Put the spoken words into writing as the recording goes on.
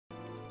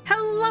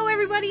Hello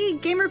everybody,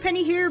 Gamer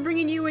Penny here,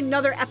 bringing you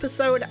another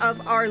episode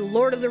of our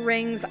Lord of the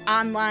Rings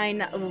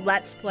online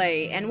Let's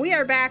Play. And we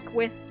are back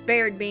with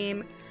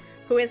Baradbeam,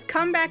 who has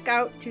come back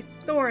out to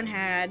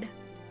Thornhad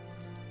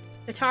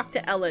to talk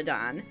to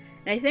Eladon. And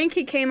I think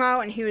he came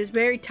out and he was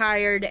very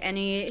tired, and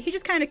he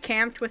just kind of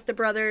camped with the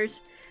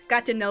brothers,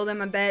 got to know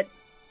them a bit,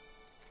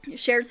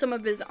 shared some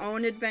of his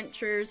own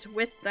adventures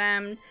with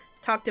them,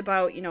 talked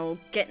about, you know,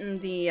 getting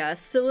the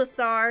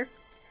Silithar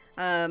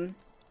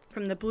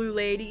from the Blue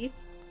Lady,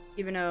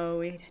 even though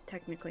we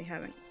technically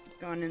haven't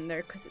gone in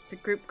there because it's a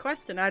group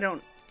quest and I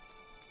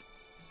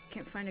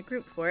can't find a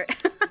group for it.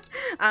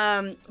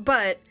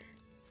 But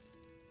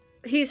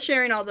he's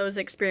sharing all those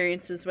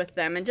experiences with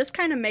them and just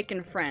kind of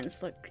making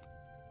friends. Look,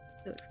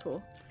 it looks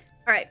cool.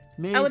 Alright,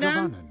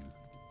 Eladon,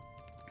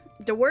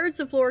 the words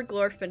of Lord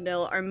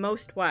Glorfindel are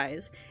most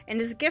wise, and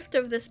his gift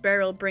of this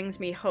barrel brings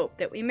me hope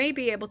that we may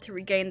be able to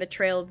regain the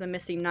trail of the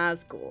missing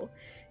Nazgul.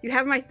 You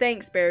have my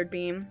thanks,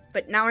 Baradbeam,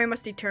 but now I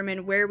must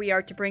determine where we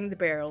are to bring the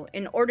barrel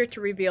in order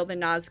to reveal the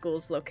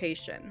Nazgul's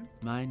location.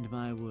 Mind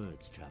my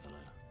words, traveler.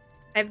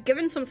 I've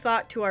given some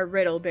thought to our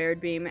riddle,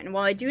 Baradbeam, and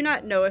while I do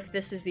not know if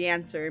this is the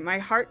answer, my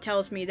heart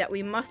tells me that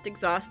we must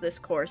exhaust this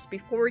course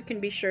before we can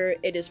be sure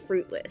it is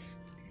fruitless.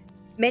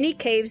 Many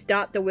caves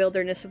dot the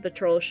wilderness of the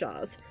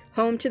Trollshaws,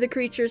 home to the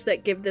creatures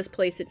that give this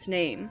place its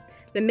name.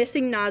 The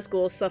missing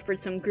Nazgul suffered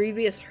some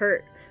grievous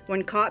hurt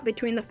when caught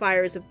between the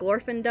fires of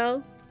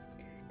Glorfindel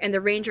and the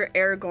ranger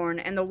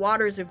Aragorn and the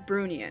waters of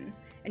Brunion,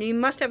 and he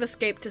must have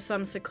escaped to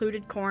some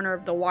secluded corner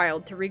of the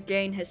wild to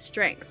regain his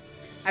strength.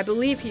 I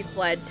believe he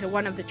fled to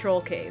one of the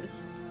troll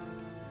caves.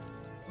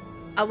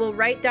 I will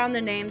write down the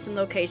names and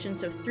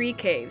locations of 3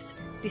 caves,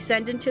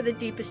 descend into the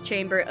deepest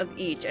chamber of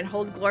each, and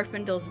hold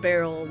Glorfindel's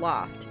barrel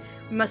aloft.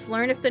 We must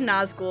learn if the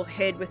Nazgul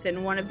hid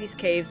within one of these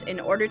caves in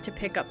order to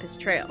pick up his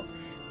trail.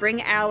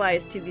 Bring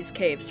allies to these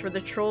caves, for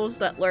the trolls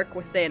that lurk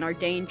within are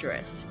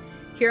dangerous.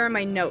 Here are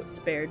my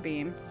notes,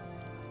 Baradbeam.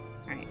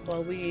 Alright,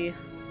 well we'll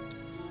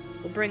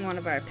bring one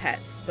of our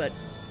pets, but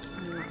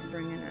I'm not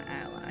bringing an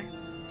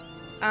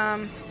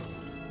ally.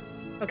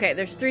 Okay,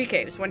 there's 3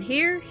 caves. One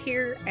here,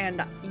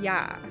 and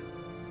yeah.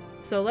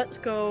 So let's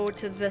go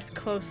to this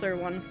closer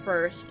one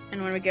first,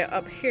 and when we get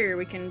up here,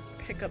 we can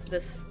pick up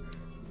this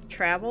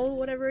travel,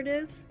 whatever it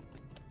is.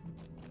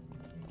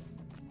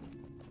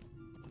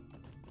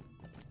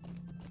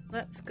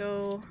 Let's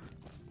go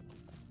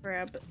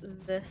grab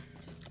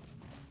this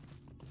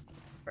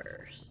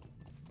first.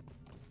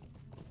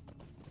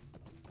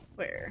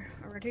 Where?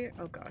 Over here?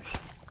 Oh gosh.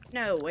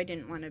 No, I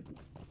didn't want to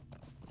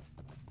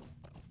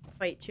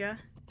fight ya.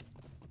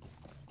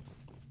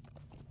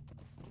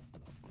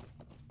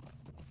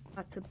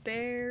 Lots of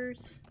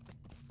bears.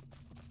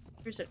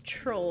 There's a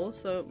troll,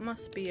 so it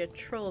must be a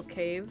troll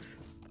cave.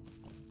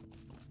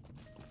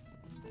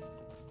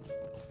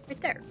 Right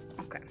there.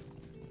 Okay.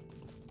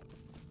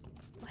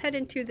 We'll head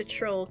into the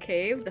troll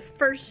cave, the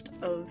first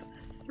of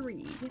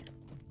 3.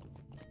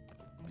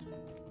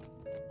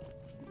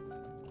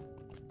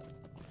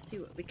 Let's see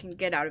what we can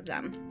get out of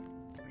them.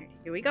 Alright,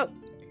 here we go.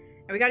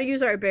 And we gotta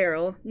use our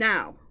barrel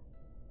now.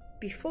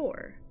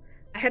 Before,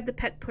 I had the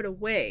pet put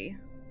away.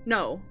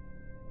 No.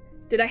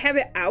 Did I have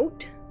it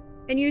out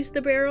and use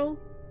the barrel?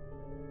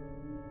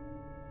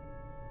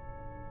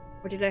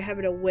 Or did I have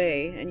it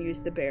away and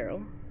use the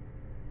barrel?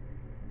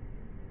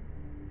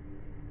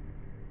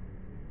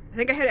 I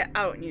think I had it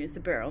out and used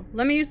the barrel.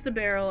 Let me use the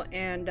barrel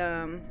and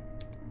then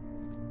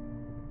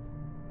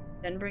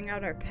bring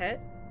out our pet.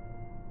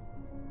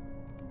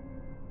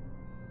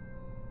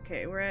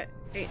 Okay, we're at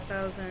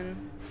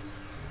 8,000.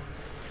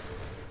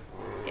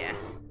 Yeah,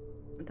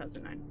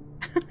 1,009.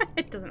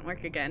 It doesn't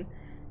work again.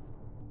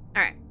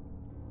 Alright.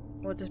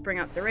 We'll just bring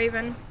out the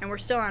Raven, and we're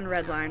still on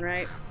red line,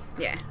 right?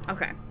 Yeah,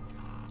 okay.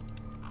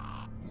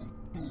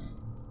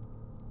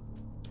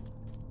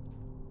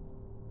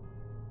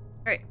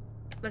 Alright,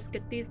 let's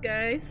get these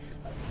guys.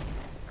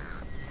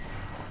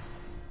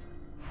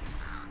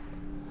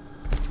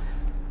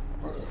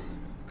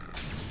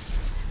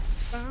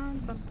 Bum,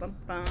 bum, bum,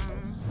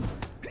 bum.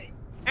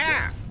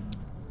 Ah!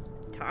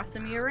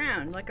 Tossing me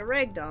around like a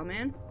ragdoll,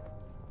 man.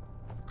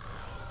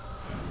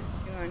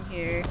 On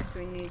here because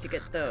we need to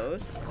get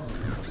those.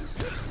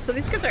 So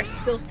these guys are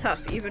still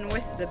tough even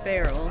with the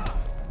barrel.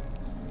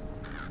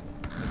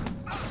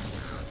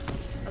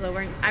 Although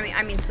we're,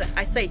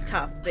 I say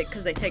tough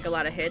because they take a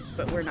lot of hits,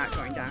 but we're not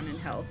going down in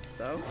health,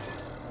 so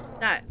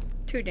not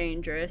too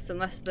dangerous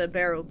unless the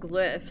barrel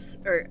glitches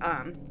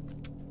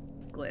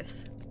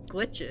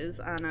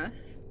on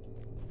us.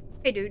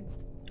 Hey, dude.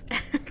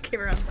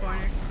 Came around the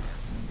corner.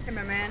 Hey,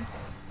 my man.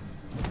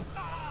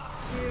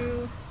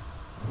 You.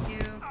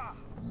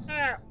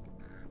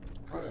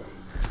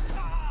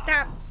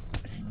 Stop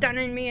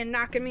stunning me and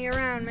knocking me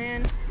around,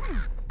 man.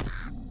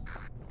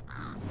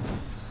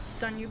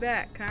 Stun you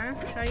back, huh?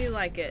 How do you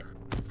like it?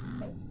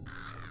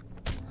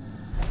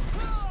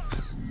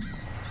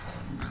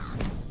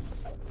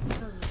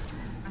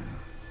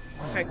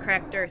 Okay,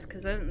 cracked earth,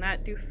 because doesn't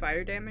that do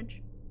fire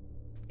damage?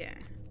 Yeah.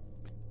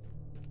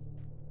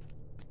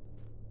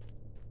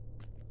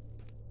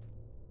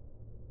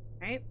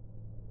 Right?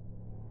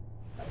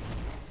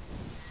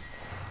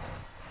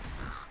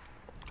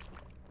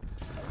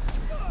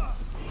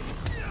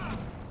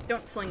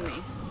 Don't fling me.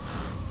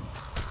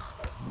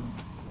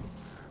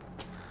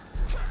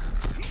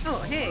 Oh,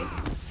 hey.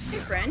 Hey,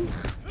 friend.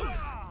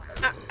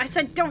 I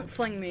said don't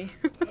fling me.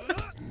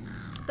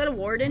 Is that a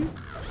warden?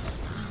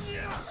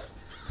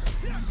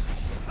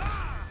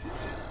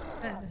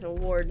 That's a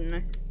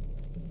warden.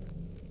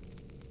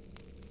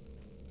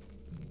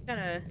 Got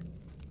an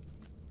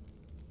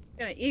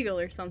eagle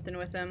or something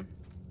with him.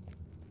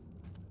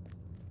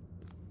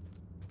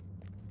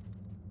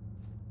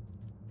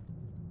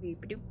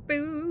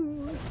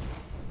 Beep-a-doop-boo.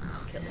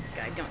 Kill this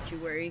guy, don't you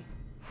worry.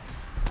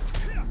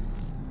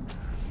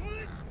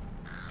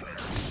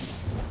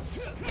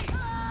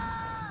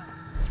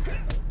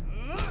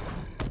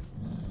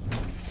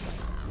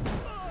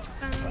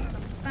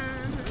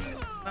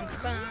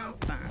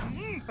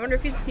 I wonder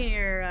if he's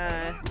near,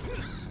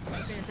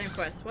 doing the same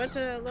quest. What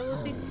level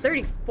is he?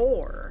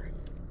 34.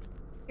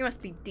 He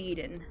must be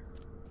Deedon.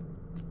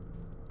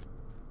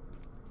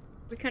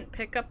 We couldn't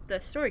pick up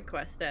the story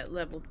quest at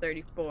level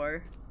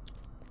 34.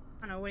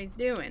 I don't know what he's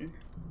doing.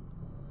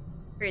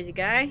 Crazy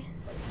guy.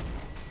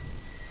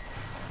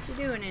 What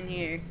you doing in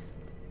here?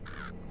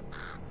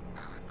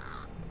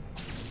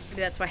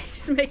 Maybe that's why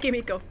he's making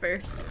me go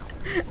first.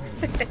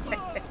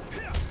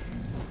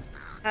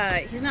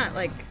 He's not,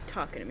 like,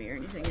 talking to me or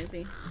anything, is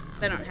he?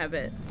 I don't have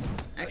it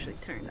actually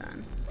turned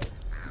on.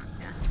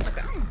 Yeah,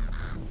 okay.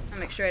 I'll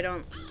make sure I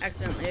don't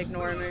accidentally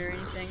ignore him or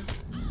anything.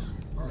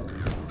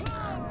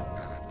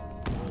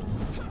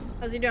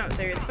 How's he doing up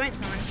there? He's fighting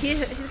someone.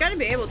 He's got to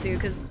be able to,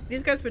 because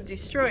these guys would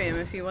destroy him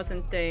if he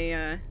wasn't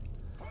a,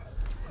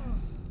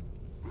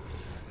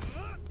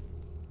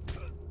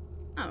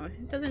 Oh,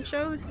 it doesn't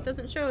show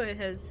it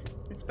has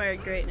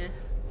inspired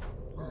greatness.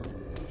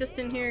 Just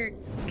in here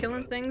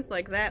killing things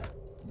like that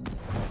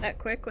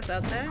quick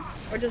without that?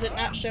 Or does it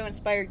not show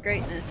inspired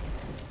greatness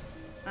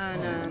on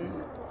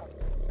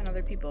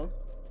other people?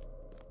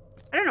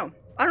 I don't know.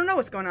 I don't know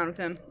what's going on with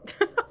him.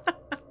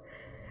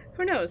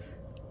 Who knows?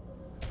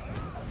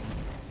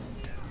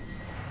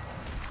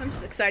 I'm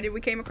just excited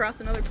we came across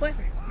another player.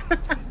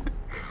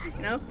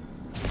 You know?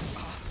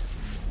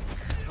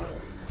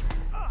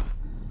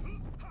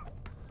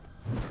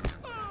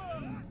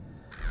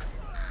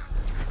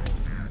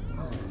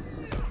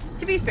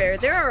 To be fair,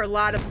 there are a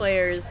lot of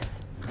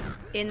players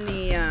in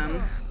the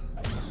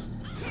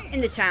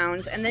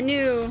towns, and the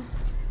new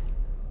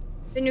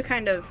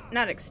kind of,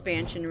 not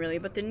expansion really,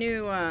 but the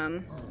new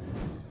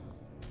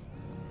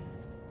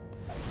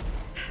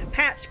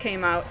patch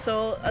came out,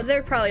 so there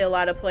are probably a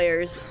lot of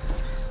players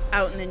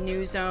out in the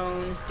new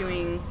zones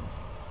doing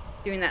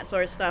that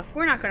sort of stuff.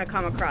 We're not going to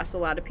come across a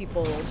lot of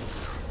people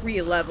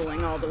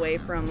re-leveling all the way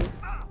from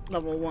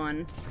level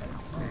 1.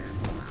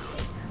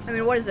 I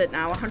mean, what is it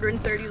now?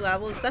 130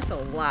 levels? That's a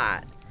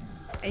lot.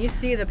 And you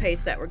see the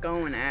pace that we're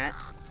going at.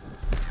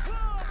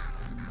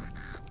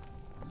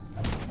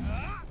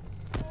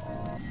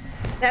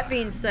 That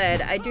being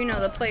said, I do know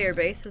the player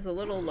base is a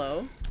little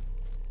low.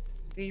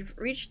 We've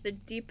reached the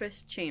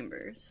deepest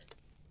chambers.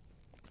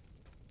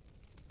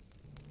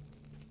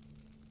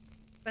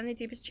 Find the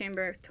deepest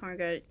chamber,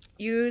 Torngut.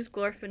 Use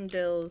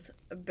Glorfindil's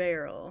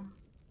barrel.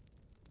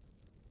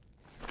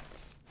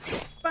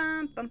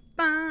 Bum, bum,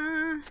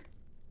 bum.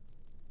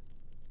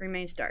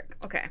 Remains dark.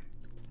 Okay.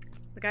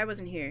 The guy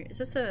wasn't here. Is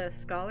this a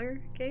scholar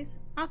case?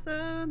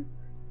 Awesome!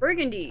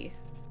 Burgundy!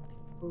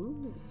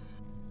 Ooh.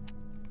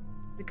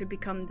 We could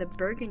become the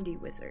Burgundy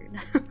wizard.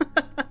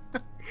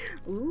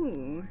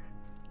 Ooh.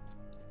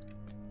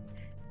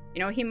 You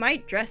know, he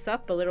might dress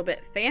up a little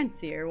bit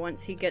fancier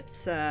once he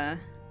gets,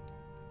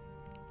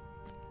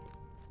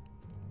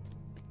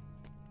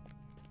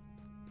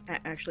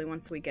 actually,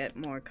 once we get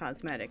more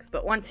cosmetics.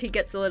 But once he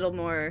gets a little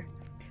more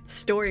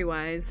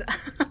story-wise,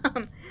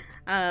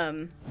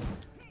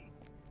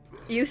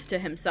 used to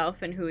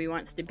himself and who he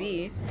wants to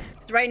be.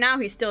 'Cause right now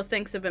he still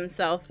thinks of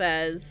himself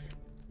as,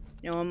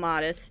 you know, a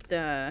modest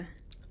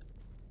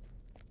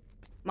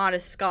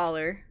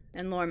scholar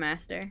and lore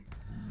master.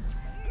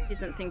 He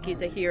doesn't think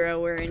he's a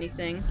hero or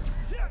anything.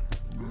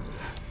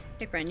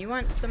 Hey friend, you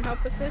want some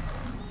help with this?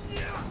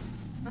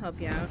 I'll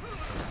help you out.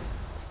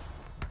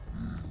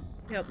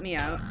 You help me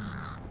out.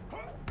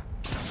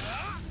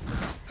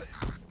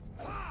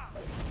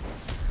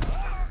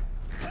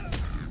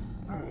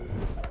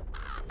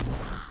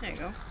 There you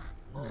go.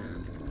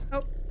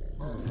 Oh.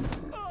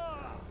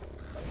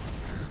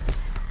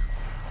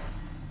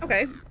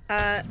 Okay.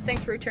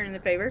 Thanks for returning the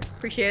favor.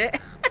 Appreciate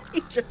it.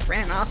 He just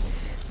ran off.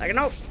 Like,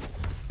 nope.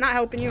 Not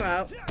helping you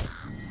out.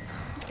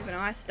 Even though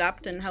I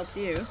stopped and helped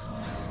you.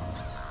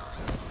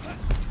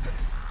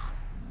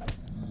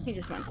 He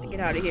just wants to get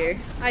out of here.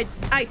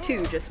 I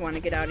too just want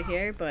to get out of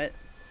here, but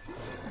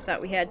I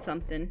thought we had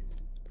something.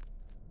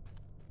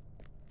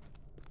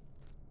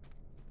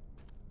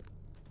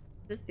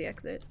 Is this the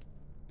exit?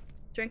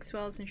 Drink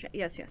swells and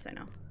yes, I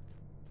know.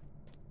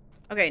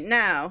 Okay,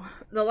 now,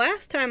 the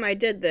last time I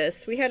did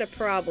this, we had a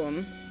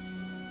problem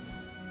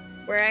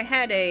where I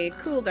had a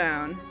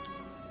cooldown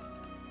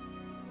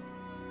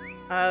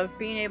of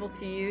being able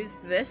to use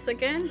this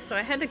again, so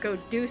I had to go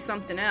do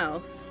something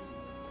else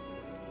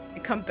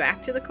and come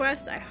back to the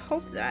quest. I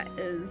hope that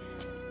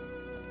is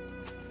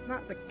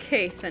not the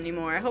case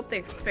anymore. I hope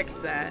they fix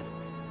that.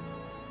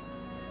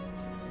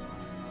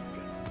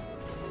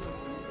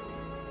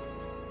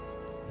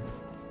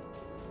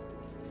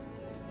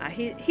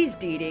 He's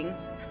deeding.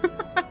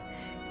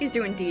 He's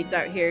doing deeds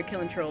out here,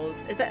 killing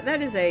trolls.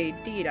 That is a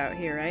deed out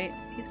here, right?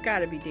 He's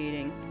gotta be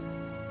deeding.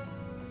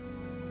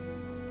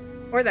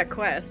 Or that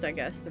quest, I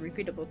guess, the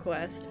repeatable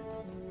quest.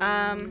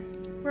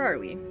 Where are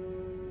we?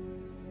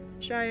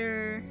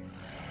 Shire.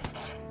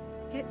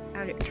 Get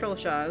out of here. Troll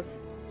Shaws.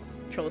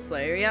 Troll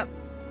Slayer, yep.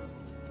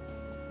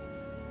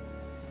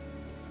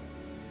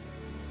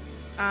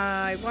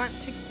 I want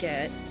to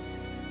get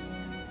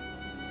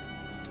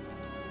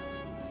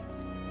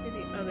to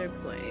the other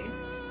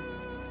place.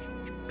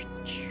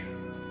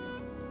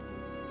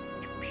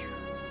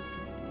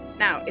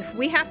 Now, if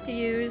we have to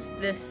use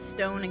this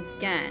stone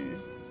again,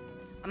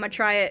 I'm gonna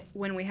try it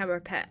when we have our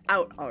pet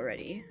out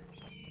already.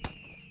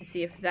 And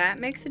see if that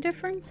makes a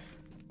difference.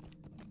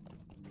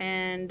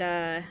 And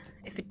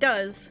if it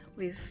does,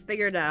 we've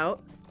figured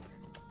out.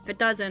 If it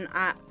doesn't,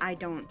 I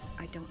don't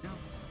know.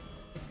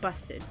 It's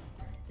busted.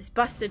 It's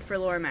busted for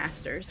Lore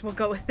Masters. We'll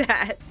go with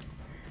that.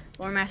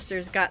 Lore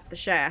Masters got the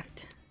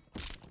shaft.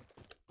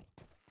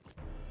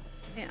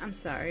 Yeah, I'm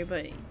sorry,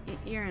 but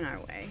you're in our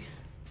way.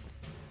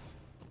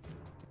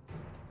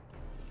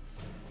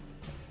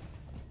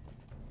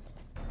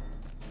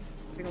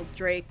 Big old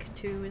Drake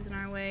too is in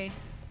our way.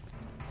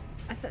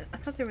 I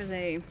thought there was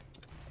a.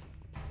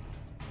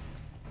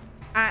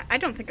 I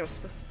don't think I was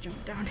supposed to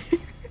jump down here.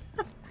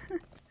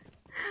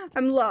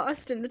 I'm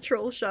lost in the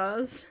troll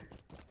shaws.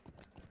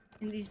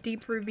 In these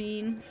deep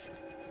ravines.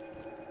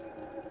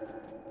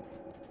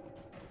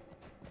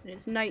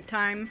 It's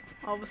nighttime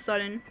all of a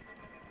sudden.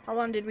 How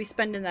long did we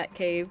spend in that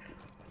cave?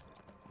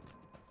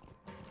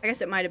 I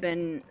guess it might have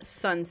been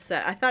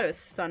sunset. I thought it was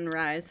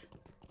sunrise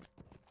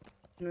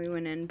when we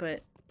went in,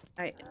 but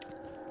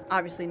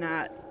obviously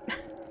not.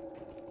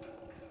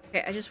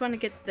 Okay, I just want to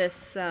get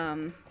this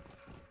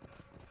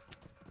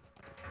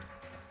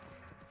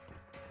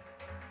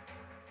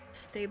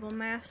stable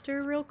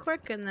master real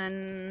quick, and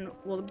then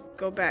we'll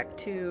go back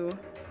to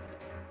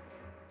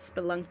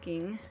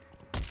spelunking.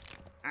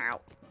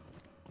 Ow.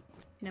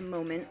 In a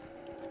moment.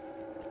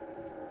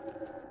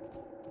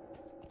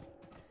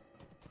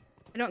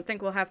 I don't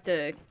think we'll have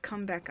to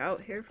come back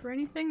out here for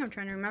anything. I'm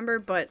trying to remember,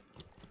 but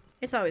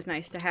it's always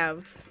nice to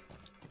have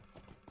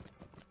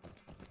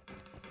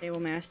stable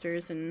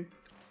masters and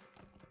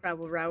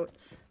travel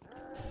routes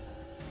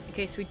in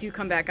case we do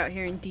come back out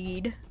here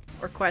indeed,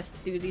 or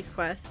do these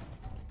quests.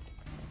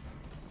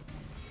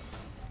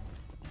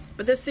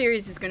 But this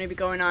series is going to be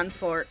going on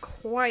for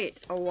quite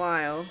a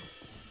while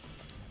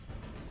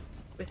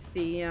with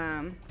the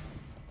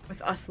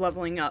with us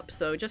leveling up,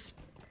 so just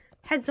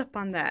heads up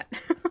on that.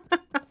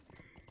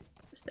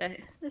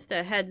 Just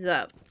a heads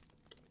up.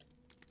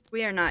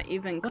 We are not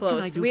even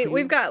close.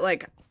 We've got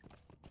like,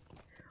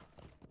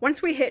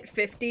 once we hit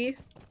 50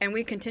 and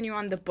we continue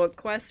on the book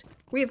quest,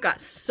 we've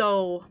got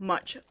so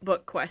much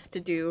book quest to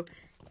do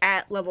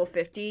at level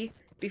 50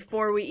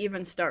 before we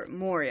even start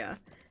Moria.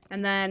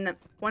 And then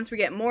once we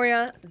get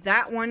Moria,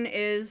 that one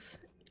is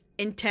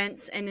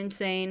intense and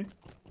insane.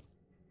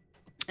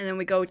 And then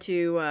we go to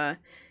you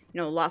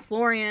know,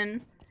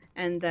 Lothlorien,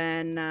 and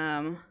then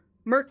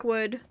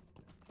Mirkwood,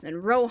 then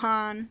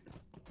Rohan.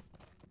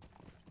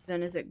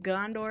 Then is it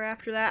Gondor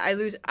after that?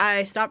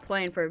 I stopped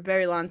playing for a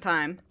very long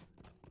time,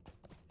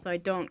 so I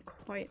don't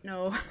quite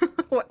know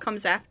what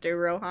comes after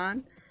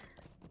Rohan.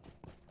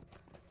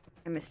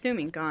 I'm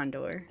assuming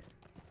Gondor.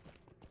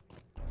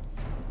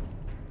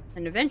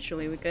 And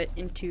eventually we get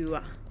into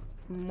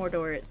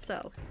Mordor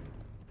itself.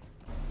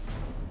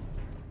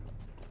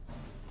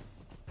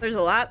 There's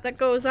a lot that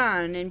goes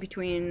on in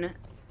between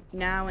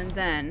now and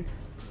then.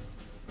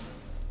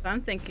 So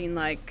I'm thinking,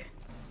 like,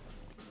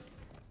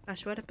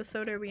 gosh, what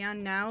episode are we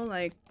on now?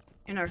 Like,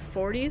 in our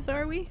 40s,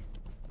 are we?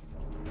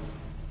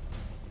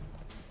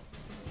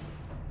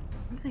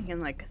 I'm thinking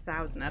like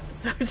 1,000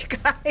 episodes,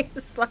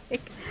 guys.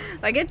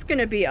 like it's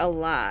gonna be a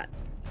lot.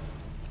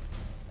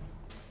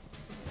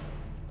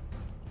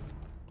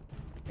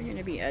 There's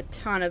gonna be a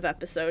ton of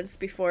episodes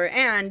before,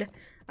 and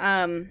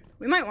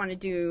we might want to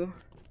do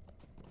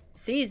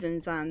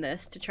seasons on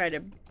this to try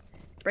to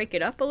break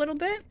it up a little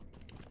bit.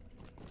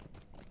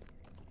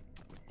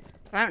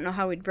 I don't know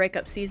how we'd break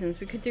up seasons.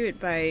 We could do it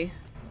by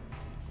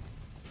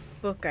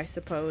book, I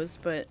suppose,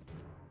 but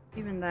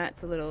even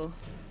that's a little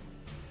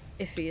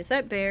iffy. Is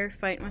that bear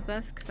fighting with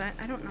us? Because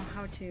I don't know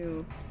how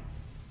to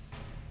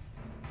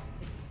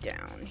get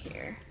down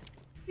here.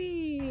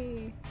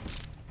 Whee!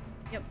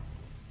 Yep.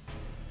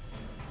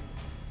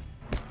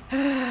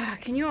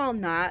 Can you all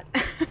not?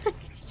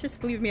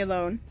 Just leave me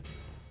alone.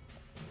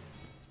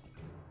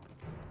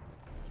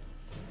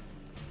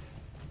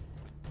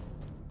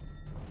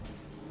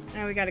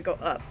 Now we gotta go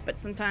up, but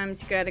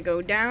sometimes you gotta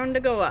go down to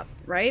go up,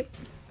 right?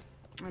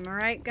 Am I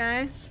right,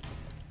 guys?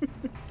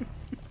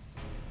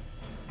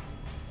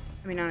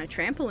 I mean, on a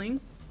trampoline.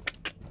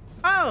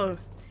 Oh!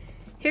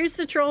 Here's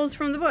the trolls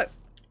from the book.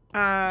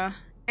 And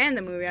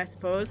the movie, I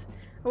suppose.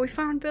 Oh, we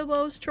found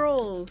Bilbo's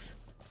trolls.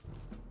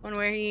 One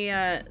where he,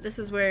 this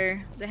is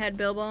where they had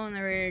Bilbo and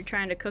they were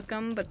trying to cook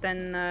him, but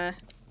then,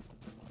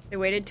 they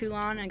waited too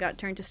long and got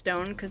turned to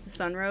stone because the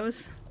sun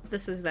rose.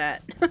 This is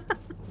that. I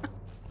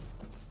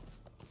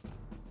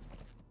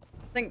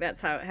think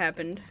that's how it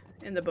happened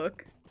in the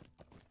book.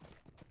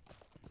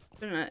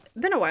 It's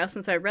been a while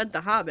since I read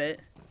The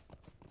Hobbit.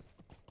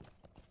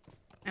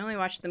 I only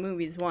watched the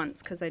movies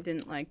once because I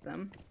didn't like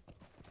them.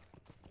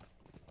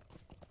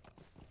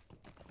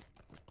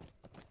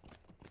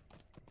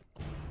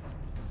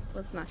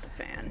 Was not the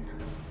fan.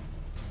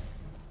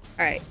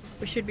 Alright,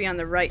 we should be on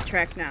the right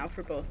track now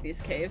for both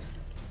these caves.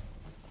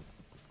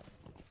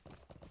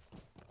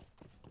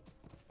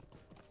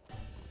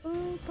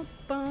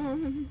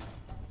 Ba-ba-bum.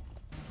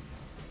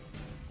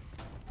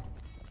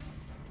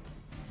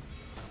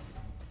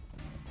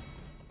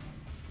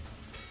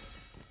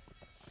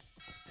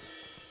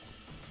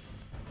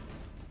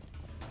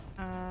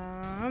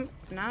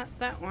 Not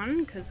that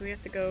one, because we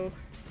have to go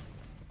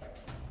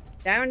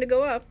down to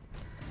go up,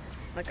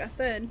 like I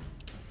said.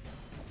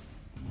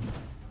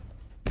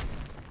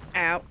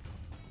 Ow.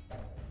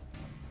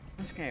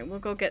 Okay, we'll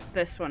go get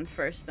this one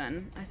first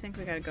then. I think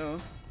we gotta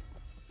go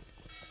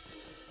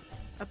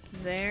up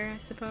there, I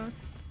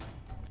suppose.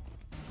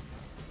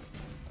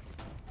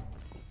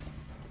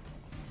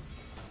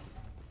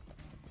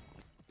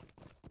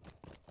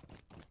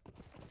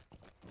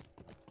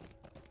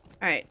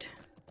 Alright.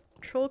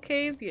 Troll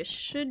cave, you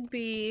should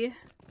be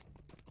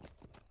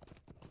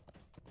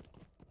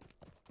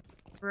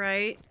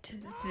right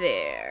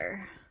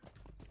there.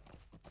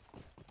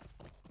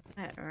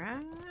 That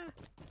right?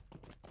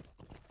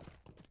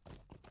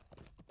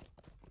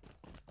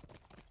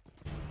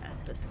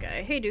 That's this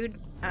guy. Hey dude,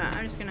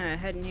 I'm just gonna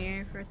head in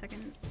here for a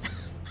second.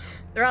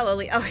 They're all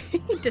lowly. Oh, he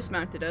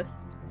dismounted us.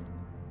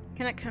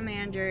 Cannot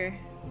command your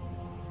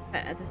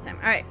pet at this time.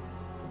 Alright.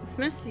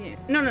 Dismiss you.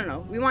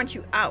 No. We want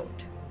you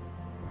out.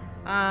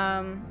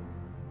 I'm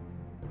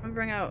gonna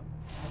bring out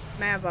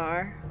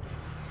Mavar.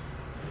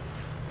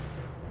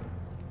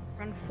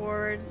 Run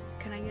forward.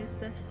 Can I use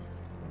this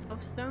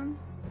elfstone?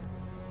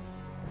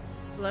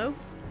 Hello?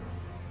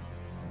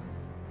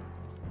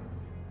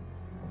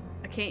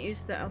 I can't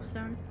use the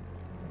elfstone?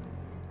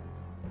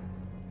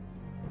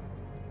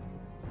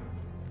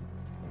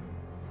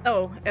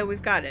 Oh,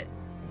 we've got it.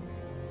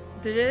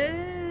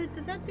 Did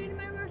that do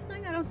Mavar's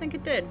thing? I don't think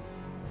it did.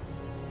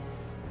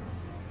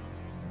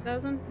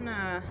 1,000?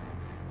 Nah.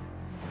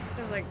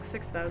 It was like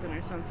 6,000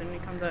 or something when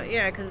he comes out.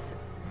 Yeah, because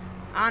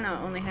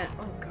Anna only had.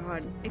 Oh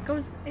god, it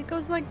goes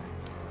like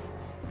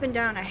up and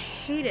down. I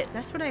hate it.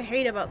 That's what I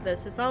hate about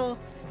this. It's all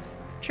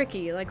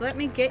tricky. Like, let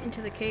me get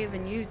into the cave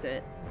and use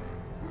it.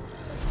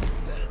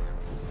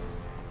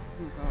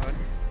 Oh god.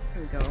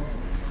 Here we go.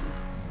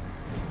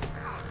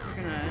 We're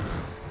gonna.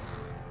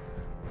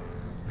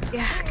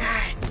 Yeah,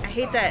 god, I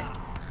hate that.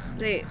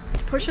 They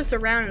push us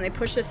around and they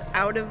push us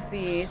out of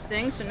the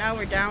thing, so now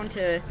we're down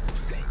to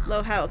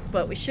low health,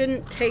 but we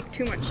shouldn't take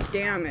too much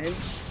damage.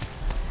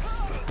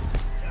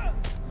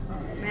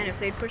 Man, if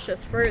they push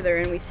us further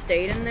and we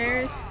stayed in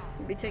there,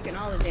 we'd be taking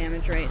all the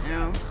damage right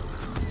now.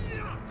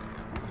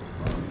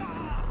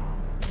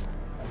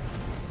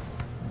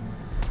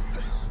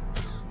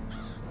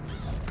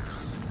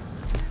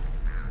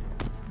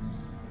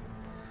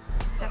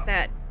 Stop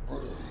that.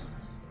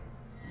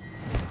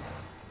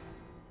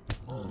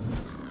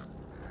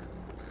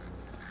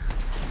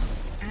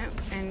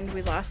 And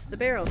we lost the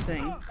barrel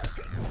thing.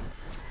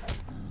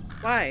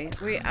 Why?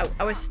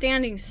 I was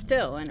standing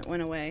still and it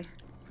went away.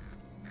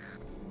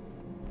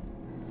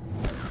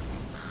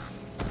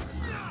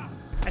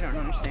 I don't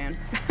understand.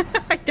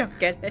 I don't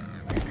get it.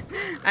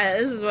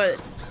 This is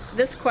what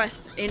this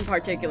quest in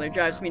particular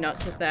drives me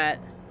nuts with that.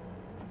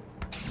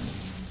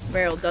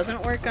 Barrel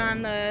doesn't work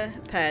on the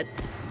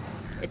pets.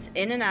 It's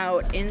in and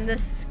out in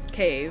this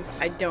cave.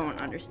 I don't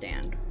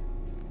understand.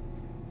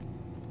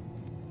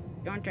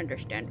 Don't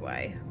understand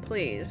why.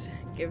 Please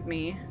give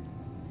me.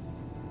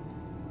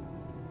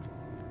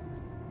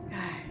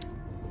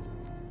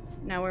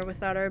 Now we're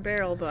without our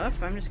barrel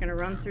buff. I'm just gonna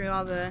run through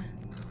all the.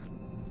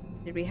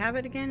 Did we have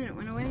it again and it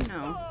went away?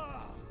 No.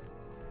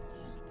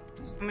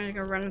 I'm gonna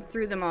go run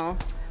through them all.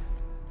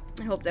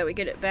 I hope that we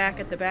get it back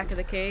at the back of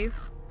the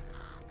cave.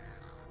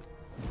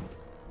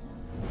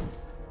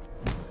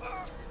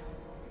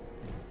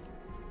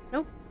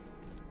 Nope.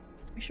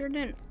 We sure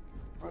didn't.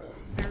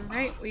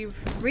 Alright,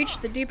 we've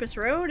reached the deepest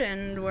road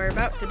and we're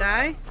about to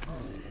die.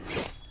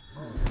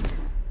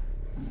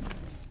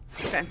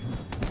 Okay.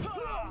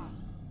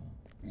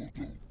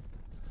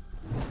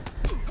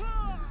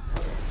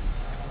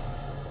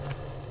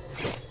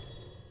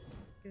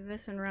 Do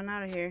this and run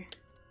out of here.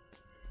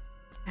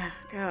 Oh,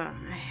 God,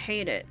 I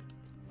hate it.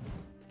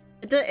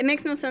 It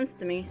makes no sense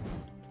to me.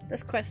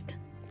 This quest.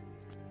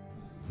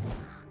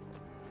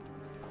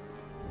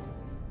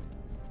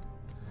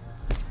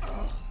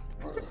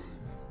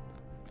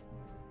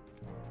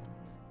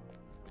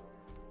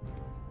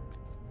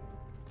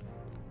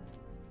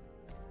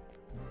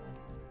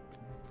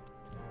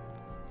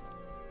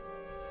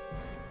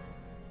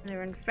 They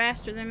run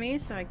faster than me,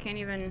 so I can't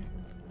even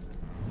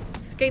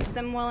escape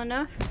them well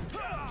enough.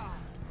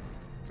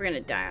 We're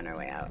gonna die on our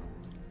way out.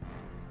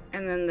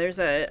 And then there's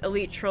a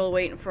elite troll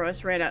waiting for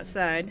us right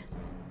outside.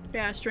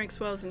 Yeah, strength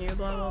swells in you,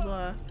 blah blah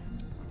blah.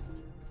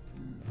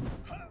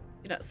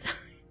 Get outside.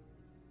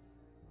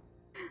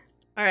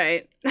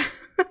 Alright.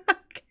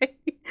 Okay.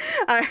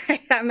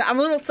 Alright, I'm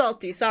a little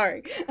salty,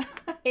 sorry.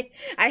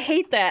 I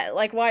hate that,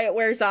 like why it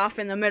wears off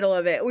in the middle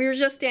of it. We were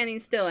just standing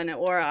still and it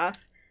wore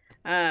off.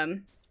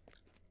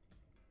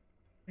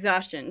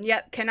 Exhaustion.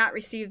 Yep, cannot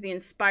receive the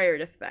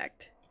inspired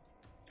effect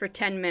for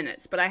 10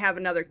 minutes, but I have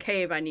another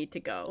cave I need to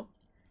go.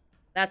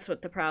 That's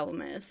what the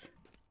problem is.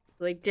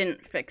 They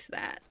didn't fix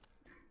that.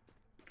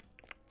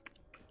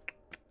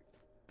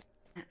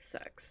 That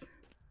sucks.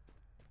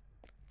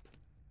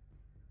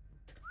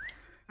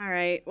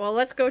 Alright, well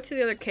let's go to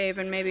the other cave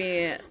and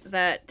maybe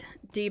that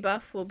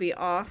debuff will be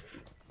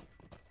off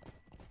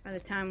by the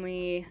time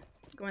we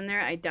go in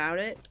there. I doubt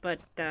it, but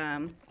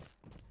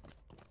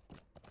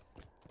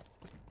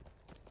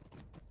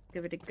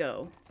give it a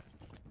go.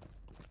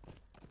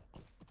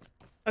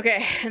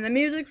 Okay, and the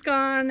music's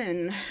gone,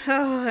 and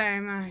oh,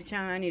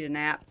 I need a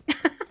nap.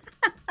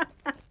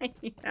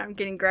 I'm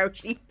getting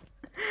grouchy.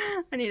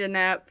 I need a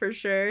nap for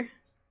sure.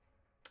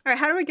 Alright,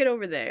 how do I get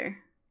over there?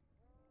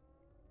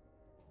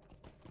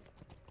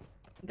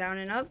 Down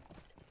and up?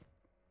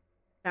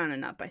 Down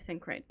and up, I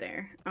think right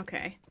there.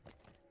 Okay.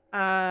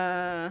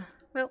 Well.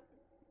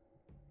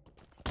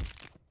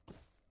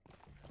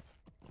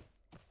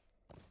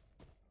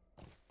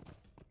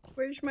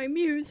 Where's my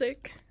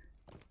music?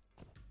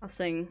 I'll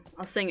sing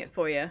it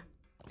for you.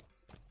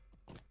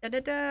 Da da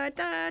da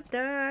da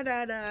da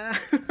da da.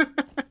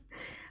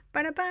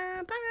 Ba da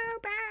ba bow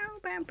bow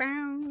bow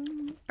bow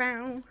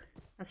bow.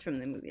 That's from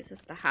the movies.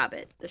 It's The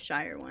Hobbit, the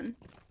Shire one.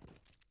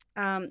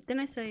 Didn't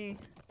I say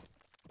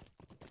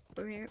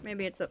over here?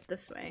 Maybe it's up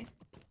this way.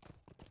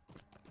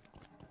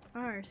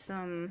 There are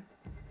some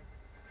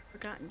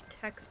forgotten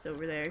texts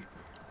over there.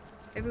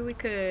 Maybe we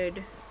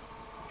could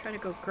try to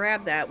go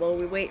grab that while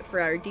we wait for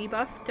our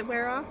debuff to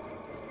wear off.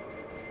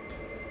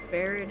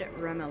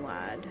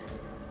 Baradbeam.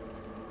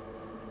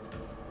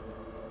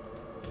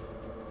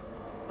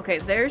 Okay,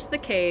 there's the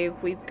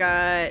cave. We've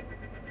got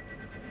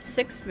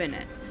 6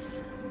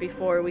 minutes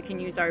before we can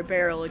use our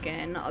barrel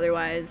again.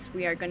 Otherwise,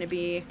 we are going to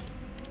be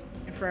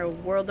in for a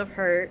world of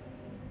hurt.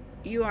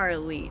 You are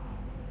elite.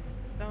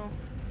 So,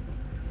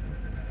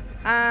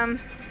 oh,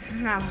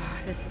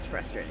 this is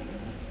frustrating.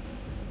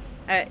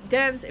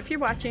 Devs, if you're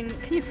watching,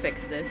 can you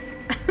fix this?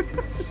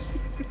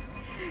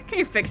 Can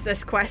you fix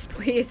this quest,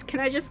 please? Can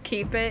I just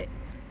keep it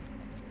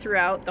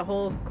throughout the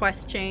whole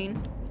quest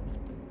chain?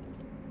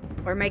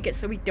 Or make it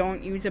so we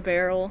don't use a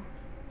barrel?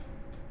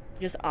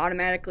 Just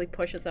automatically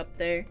push us up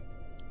there.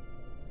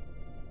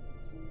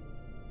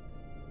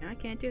 I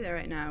can't do that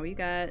right now. We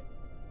got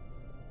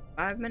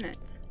 5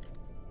 minutes.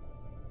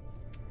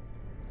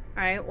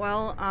 Alright,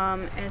 well,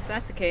 if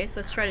that's the case,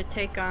 let's try to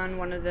take on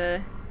one of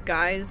the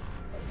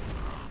guys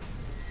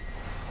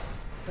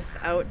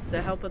without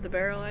the help of the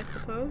barrel, I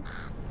suppose.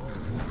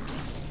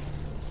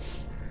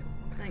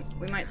 I think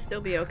we might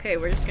still be okay.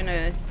 We're just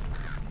gonna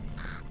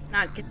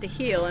not get the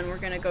heal and we're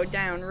gonna go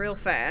down real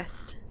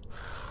fast.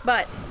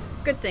 But,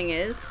 good thing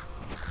is,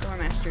 Door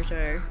Masters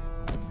are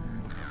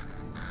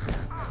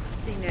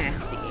pretty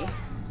nasty.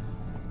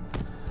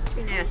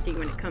 Pretty nasty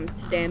when it comes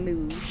to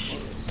damage.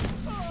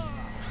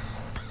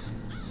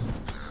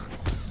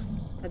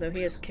 Although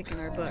he is kicking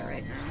our butt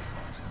right now.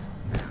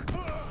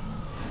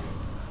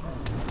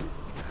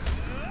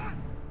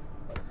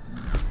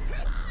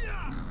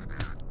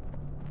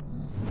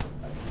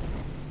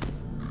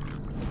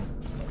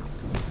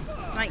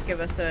 Might give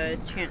us a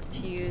chance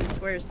to use,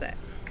 where's that?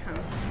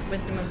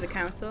 Wisdom of the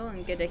Council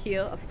and get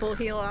a full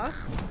heal off.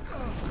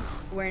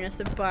 Awareness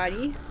of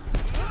body.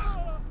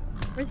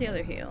 Where's the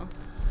other heal?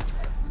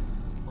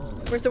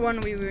 Where's the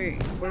one we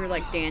were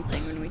like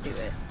dancing when we do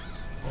it?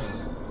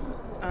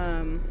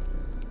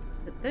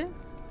 Is it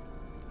this?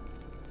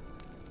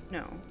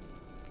 No.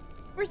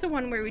 Where's the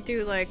one where we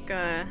do like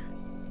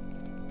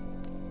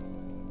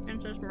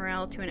transfers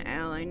morale to an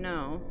ally?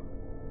 No.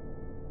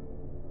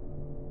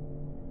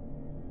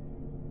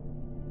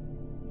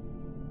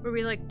 Where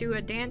we like do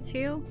a dance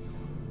heal?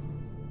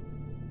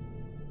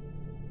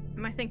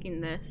 Am I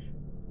thinking this?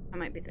 I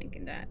might be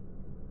thinking that.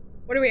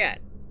 What are we at?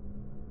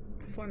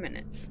 4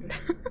 minutes.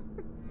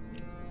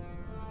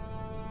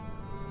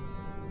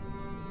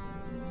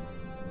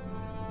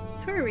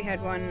 I swear we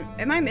had one.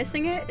 Am I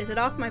missing it? Is it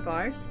off my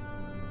bars?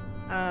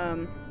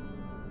 I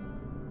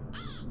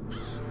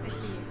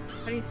see.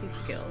 How do you see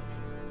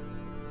skills?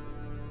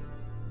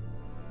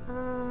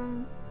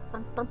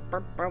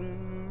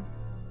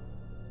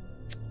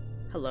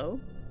 Hello?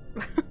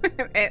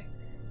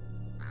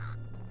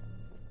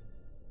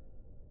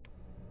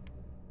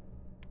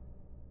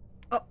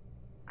 Oh,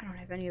 I don't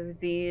have any of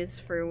these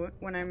for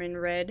when I'm in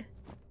red.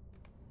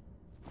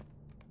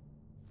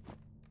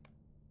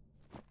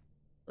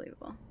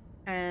 Unbelievable.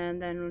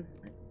 And then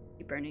let's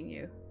keep burning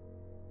you.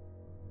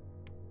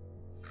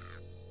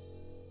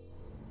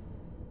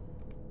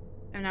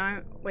 And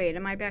now wait,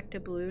 am I back to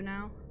blue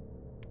now?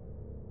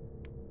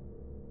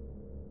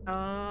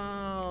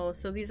 Oh,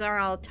 so these are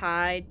all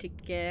tied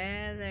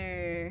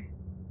together.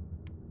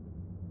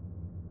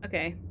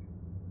 Okay.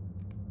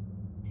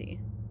 Let's see.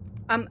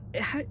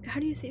 How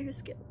do you see her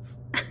skills?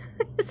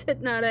 Is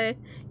it not a...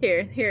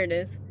 Here it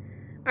is.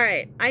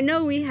 Alright, I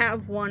know we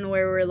have one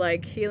where we're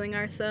like healing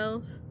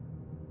ourselves.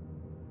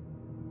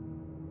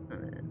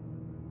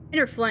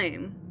 Inner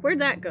Flame. Where'd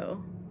that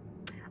go?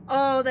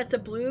 Oh, that's a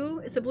blue?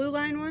 It's a blue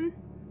line one?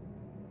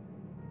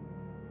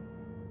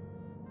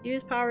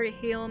 Use power to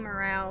heal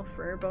morale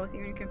for both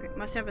you and companion.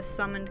 Must have a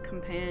summoned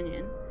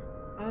companion.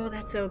 Oh,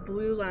 that's a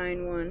blue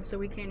line one, so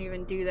we can't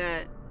even do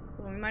that.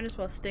 Well, we might as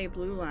well stay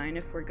blue line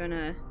if we're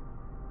gonna...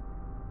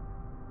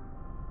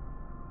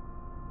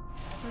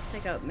 Let's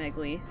take out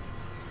Megley.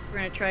 We're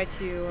gonna try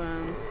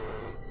to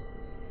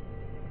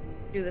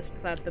do this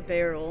without the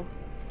barrel.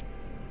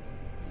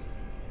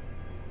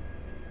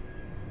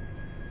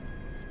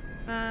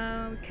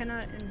 We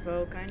cannot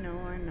invoke. I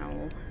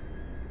know.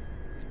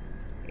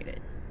 Hate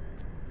it.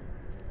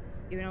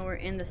 Even though we're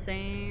in the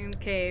same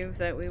cave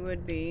that we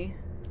would be,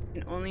 we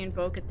can only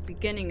invoke at the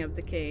beginning of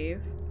the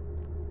cave.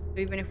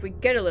 So even if we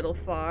get a little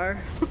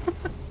far, we're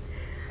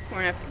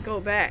gonna have to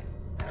go back.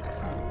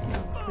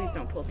 No, please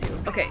don't pull two.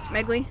 Okay,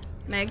 Megley.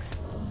 Megs.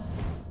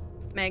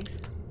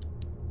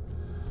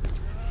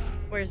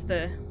 Where's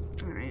the...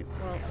 Alright,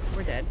 well,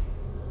 we're dead.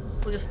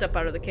 We'll just step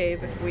out of the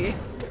cave if we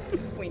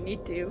if we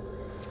need to.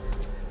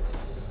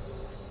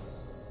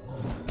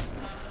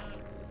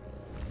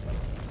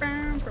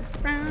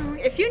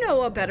 If you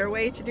know a better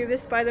way to do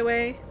this, by the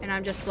way, and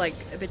I'm just like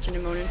bitching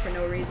and moaning for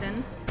no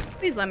reason,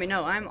 please let me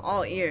know. I'm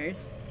all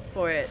ears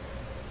for it.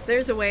 If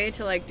there's a way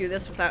to like do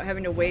this without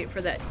having to wait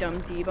for that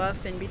dumb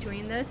debuff in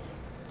between this,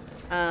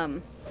 that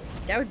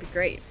would be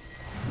great.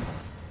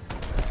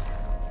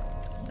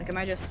 Like, am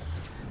I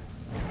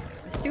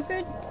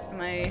stupid?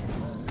 Am I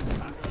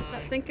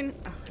not thinking?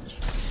 Oh,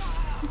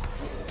 jeez.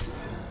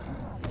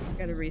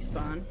 Gotta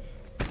respawn.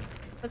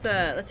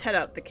 Let's head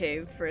out the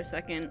cave for a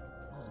second.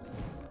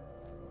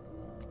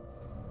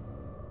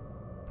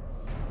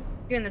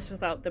 Doing this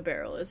without the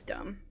barrel is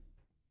dumb.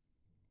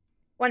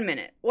 1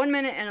 minute. 1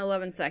 minute and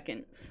 11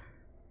 seconds.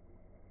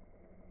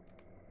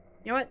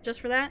 You know what?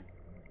 Just for that,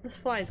 this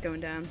fly's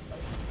going down.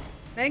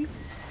 Megs?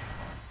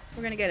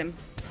 We're gonna get him.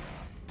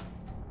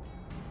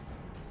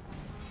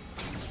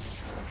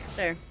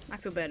 There. I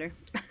feel better.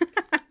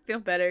 I feel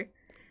better.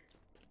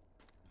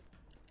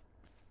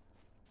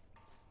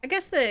 I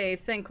guess they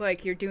think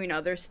like you're doing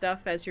other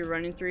stuff as you're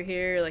running through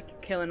here, like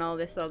you're killing all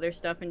this other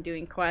stuff and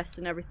doing quests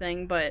and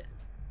everything, but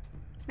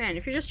man,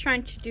 if you're just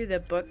trying to do the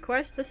book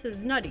quest, this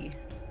is nutty.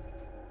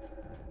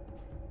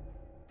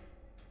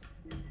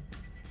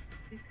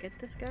 Please get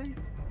this guy.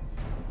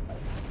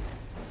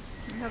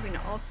 I'm having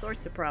all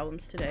sorts of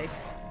problems today.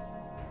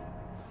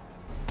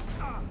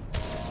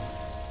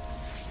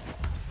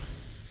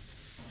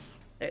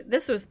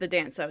 This was the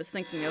dance I was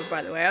thinking of,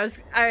 by the way.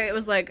 I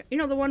was like, you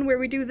know, the one where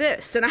we do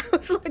this, and I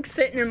was like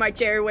sitting in my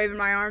chair waving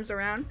my arms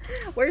around.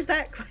 Where's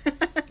that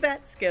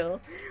that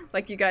skill?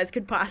 Like you guys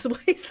could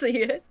possibly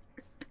see it.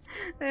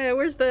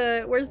 Where's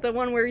the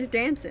one where he's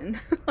dancing?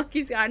 Like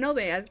I know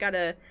that he's got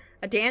a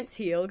dance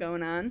heel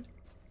going on.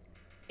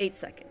 8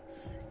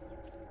 seconds.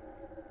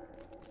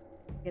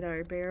 Get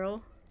our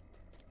barrel.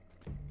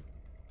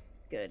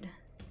 Good.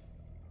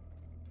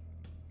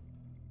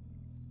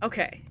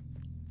 Okay.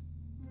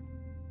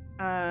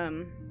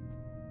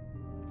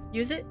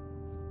 Use it.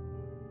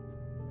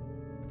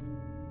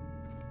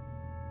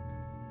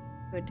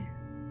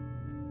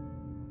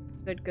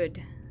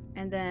 Good.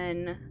 And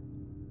then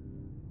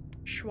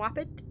swap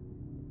it.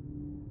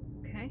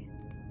 Okay.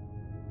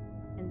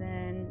 And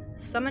then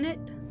summon it.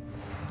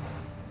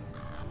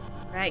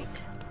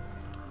 Right.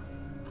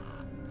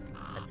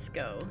 Let's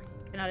go.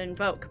 Cannot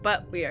invoke,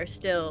 but we are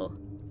still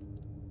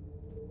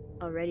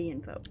already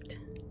invoked.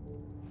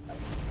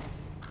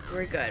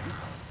 We're good.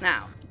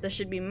 Now, this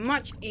should be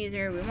much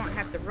easier. We won't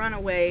have to run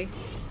away.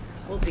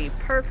 We'll be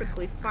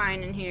perfectly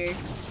fine in here.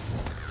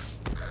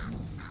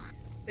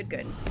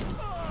 Good.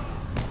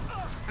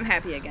 I'm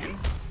happy again.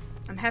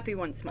 I'm happy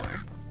once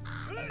more.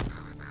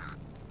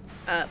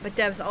 But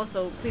devs,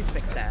 also, please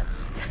fix that.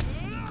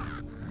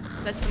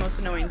 That's the most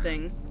annoying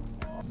thing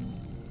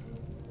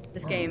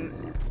this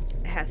game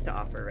has to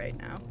offer right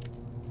now.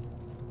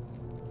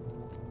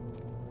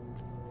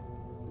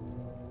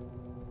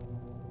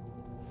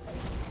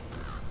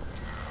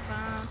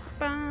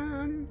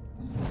 How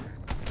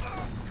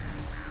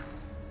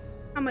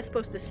am I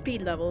supposed to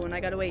speed level when I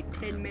gotta wait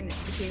 10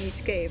 minutes between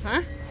each cave,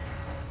 huh?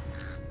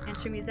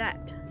 Answer me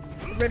that.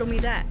 Riddle me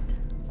that.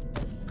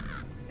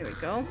 There we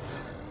go.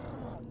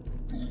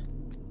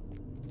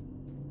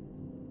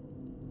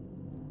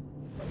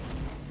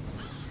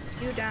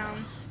 You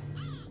down.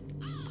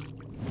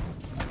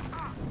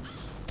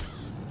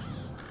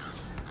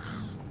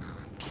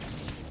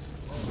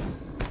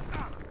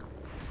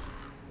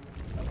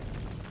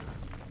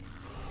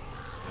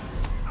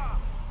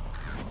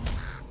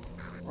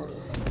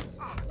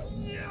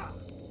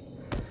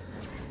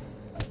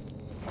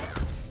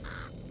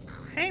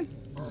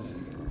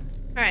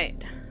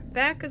 Alright.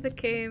 Back of the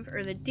cave,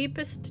 or the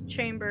deepest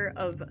chamber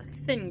of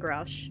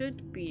Thingrass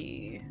should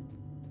be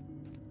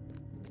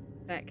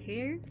back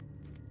here.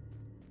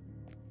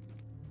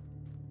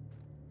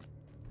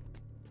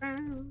 I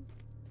wonder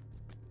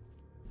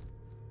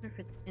if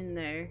it's in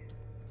there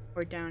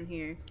or down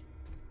here.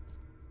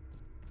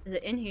 Is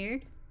it in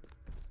here?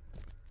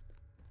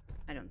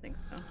 I don't think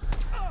so.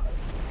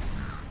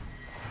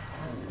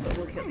 But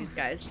we'll kill these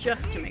guys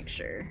just to make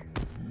sure.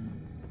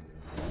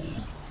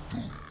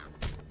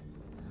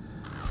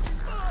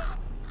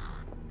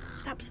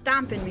 Stop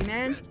stomping me,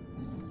 man.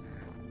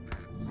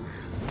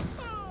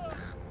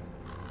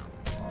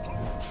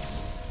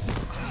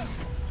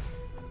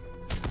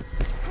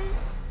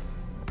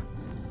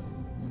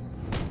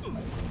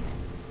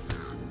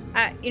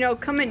 You know,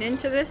 coming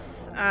into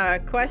this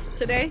quest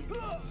today,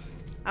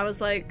 I was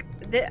like,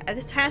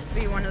 this has to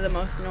be one of the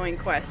most annoying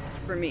quests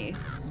for me.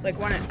 Like,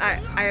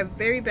 I have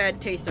very bad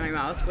taste in my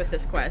mouth with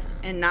this quest,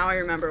 and now I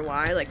remember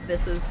why. Like,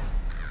 this is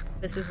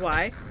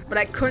why. But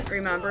I couldn't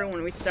remember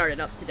when we started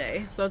up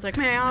today, so I was like,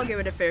 man, I'll give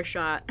it a fair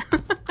shot.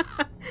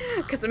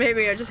 Because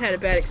maybe I just had a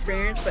bad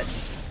experience, but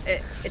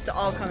it's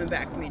all coming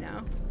back to me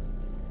now.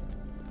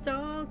 It's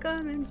all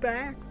coming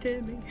back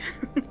to me.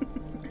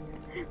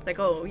 Like,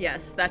 oh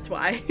yes, that's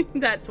why.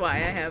 That's why I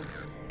have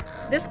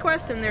this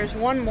quest, and there's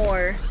one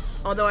more.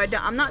 Although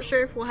I'm not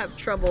sure if we'll have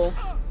trouble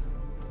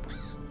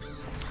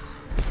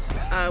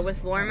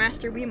with Lore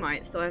Master. We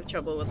might still have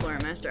trouble with Lore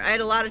Master. I had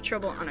a lot of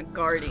trouble on a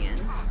Guardian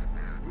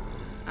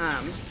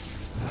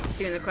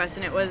doing the quest,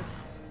 and it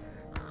was,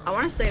 I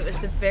want to say it was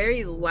the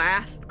very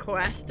last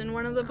quest in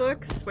one of the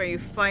books where you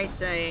fight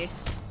a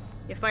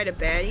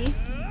baddie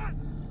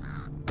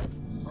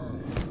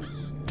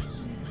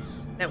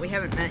that we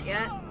haven't met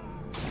yet.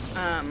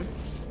 And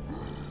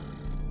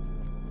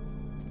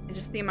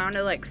just the amount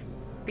of like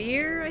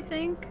fear, I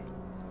think,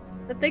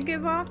 that they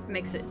give off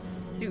makes it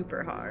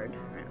super hard.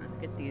 Alright, let's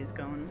get these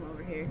going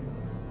over here.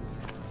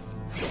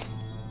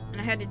 And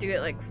I had to do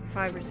it like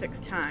 5 or 6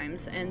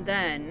 times, and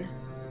then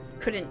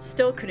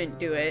still couldn't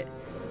do it,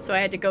 so I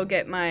had to go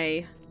get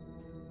my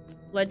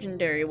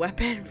legendary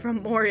weapon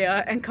from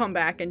Moria and come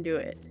back and do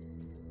it.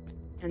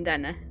 And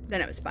then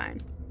it was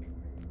fine.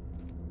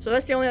 So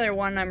that's the only other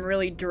one I'm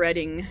really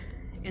dreading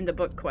in the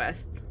book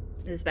quests,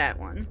 is that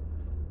one.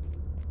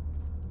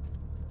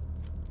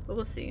 But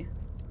we'll see.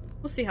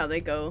 We'll see how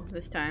they go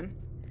this time.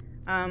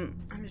 I'm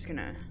just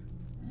gonna,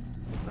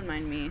 don't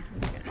mind me,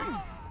 I'm just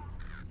gonna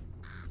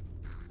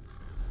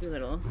do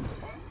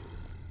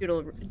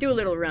a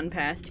little run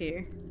past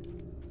here.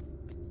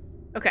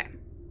 Okay.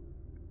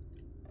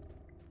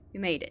 We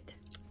made it.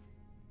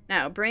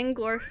 Now, bring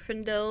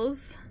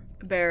Glorfindel's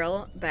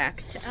barrel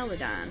back to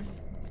Eladon.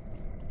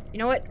 You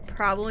know what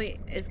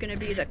probably is gonna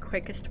be the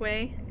quickest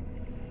way?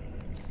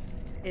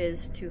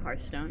 Is to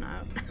Hearthstone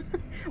out.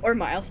 Or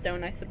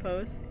Milestone, I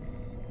suppose.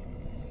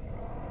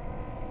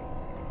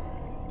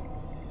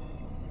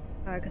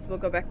 Because we'll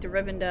go back to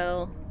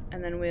Rivendell,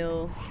 and then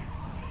we'll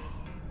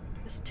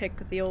just take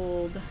the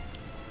old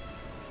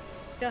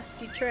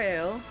dusty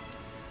trail.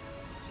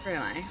 Where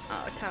am I?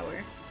 Oh, a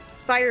tower.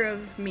 Spire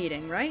of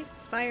Meeting, right?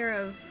 Spire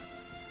of...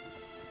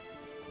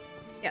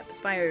 Yep,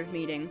 Spire of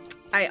Meeting.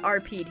 I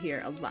RP'd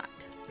here a lot.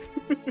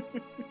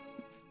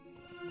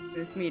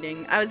 This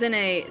meeting. I was in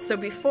a... So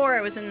before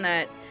I was in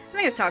that... I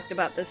think I've talked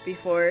about this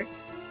before.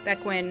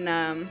 Back when,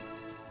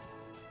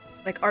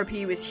 like,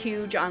 RP was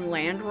huge on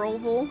Land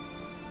Roval.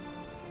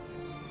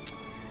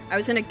 I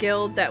was in a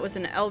guild that was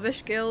an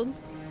Elvish guild.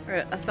 Or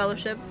a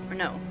fellowship. Or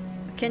no.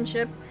 A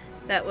kinship.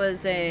 That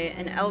was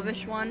an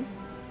Elvish one.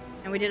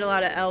 And we did a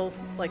lot of elf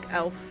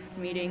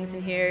meetings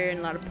in here. And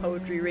a lot of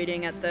poetry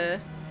reading at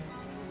the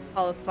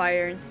Hall of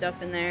Fire and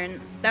stuff in there. And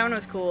that one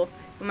was cool.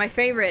 But my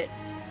favorite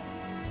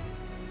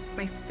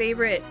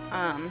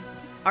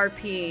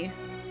RP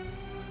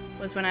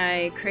was when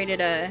I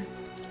created a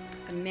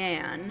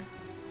man,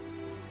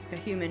 a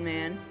human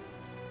man,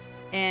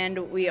 and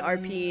we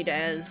RP'd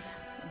as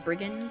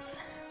brigands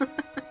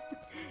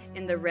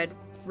in the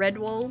red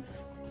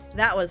wolves.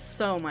 That was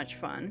so much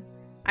fun.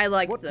 I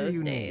liked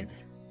those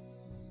days.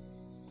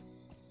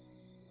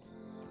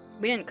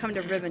 We didn't come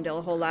to Rivendell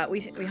a whole lot. We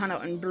hung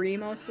out in Bree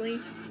mostly.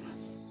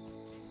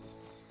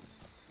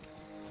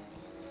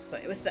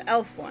 But it was the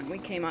elf one. We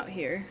came out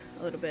here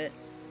a little bit.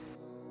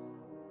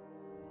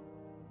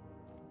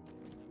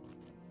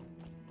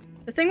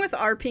 The thing with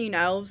RPing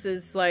elves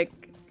is,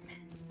 like,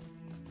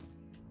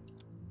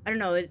 I don't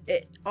know,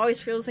 it always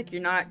feels like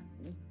you're not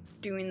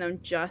doing them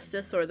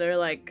justice, or they're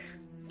like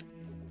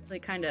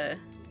kind of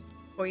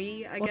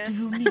hoity, I guess.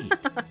 What do you need?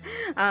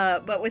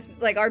 But with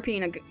like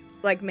RPing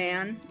like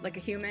a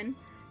human,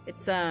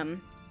 it's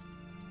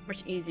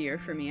much easier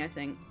for me, I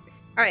think.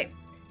 All right.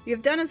 You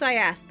have done as I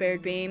asked,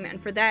 Baradbeam,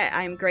 and for that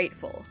I am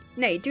grateful.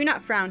 Nay, do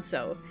not frown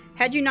so.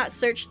 Had you not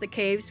searched the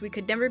caves, we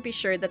could never be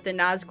sure that the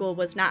Nazgul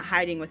was not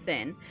hiding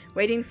within,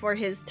 waiting for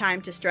his time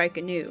to strike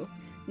anew.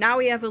 Now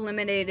we have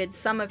eliminated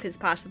some of his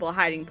possible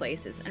hiding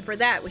places, and for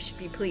that we should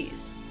be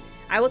pleased.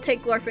 I will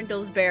take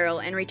Glorfindel's barrel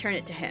and return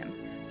it to him.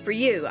 For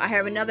you, I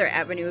have another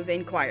avenue of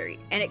inquiry,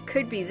 and it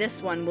could be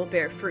this one will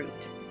bear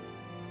fruit.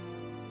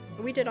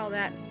 We did all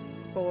that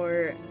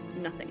for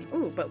nothing.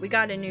 Ooh, but we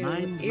got a new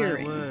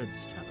earring. My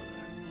words, traveler.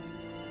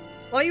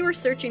 While you were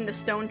searching the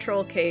stone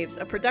troll caves,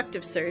 a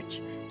productive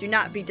search, do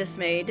not be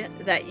dismayed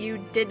that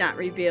you did not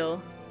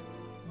reveal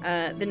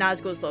the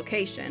Nazgul's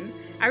location.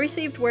 I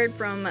received word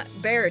from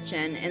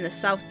Baradbeam in the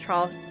South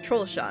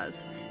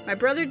Trollshaws. My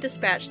brother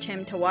dispatched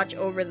him to watch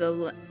over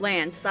the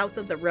land south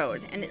of the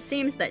road, and it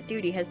seems that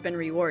duty has been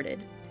rewarded.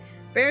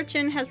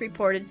 Baradbeam has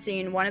reported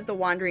seeing one of the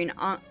wandering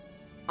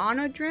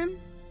Onodrim.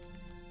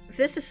 If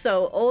this is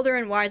so, older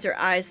and wiser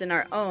eyes than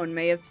our own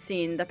may have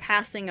seen the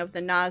passing of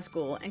the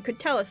Nazgul and could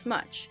tell us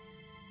much.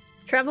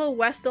 Travel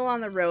west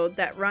along the road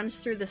that runs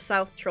through the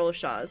South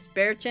Trollshaws.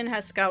 Baradbeam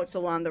has scouts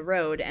along the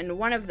road, and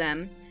one of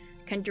them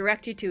can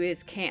direct you to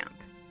his camp.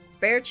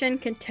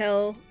 Baradbeam can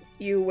tell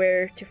you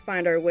where to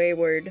find our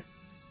wayward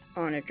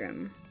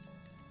Onodrim.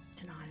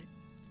 It's an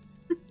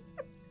Onodrim.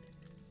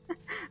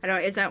 I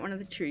don't. Is that one of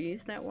the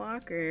trees that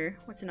walk, or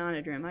what's an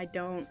Onodrim? I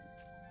don't.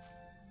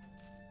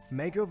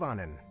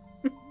 Megovanen.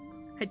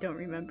 I don't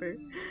remember.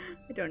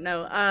 I don't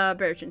know.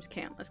 Baradbeam's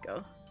camp. Let's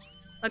go.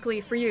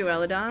 Luckily for you,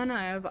 Eladon,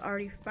 I have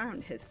already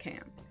found his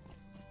camp.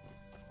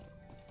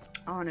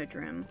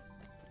 Onodrim.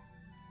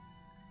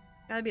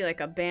 Gotta be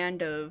like a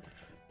band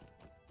of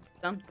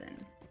something.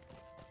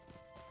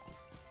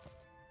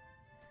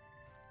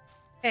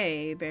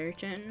 Hey,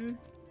 Baradbeam.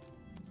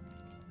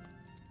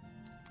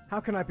 How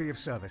can I be of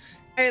service?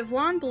 I have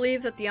long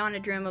believed that the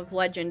Onodrim of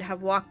legend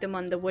have walked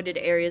among the wooded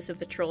areas of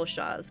the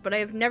Trollshaws, but I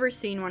have never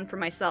seen one for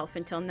myself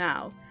until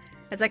now.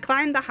 As I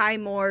climbed the high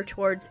moor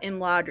towards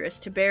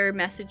Imladris to bear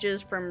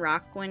messages from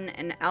Rockwin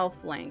and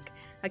Elflank,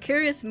 a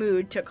curious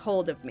mood took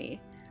hold of me.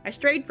 I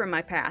strayed from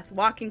my path,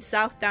 walking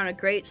south down a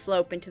great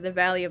slope into the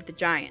Valley of the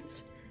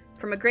Giants.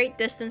 From a great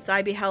distance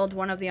I beheld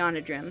one of the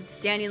Onodrim,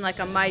 standing like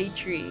a mighty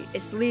tree,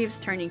 its leaves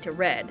turning to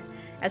red.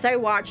 As I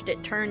watched,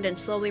 it turned and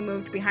slowly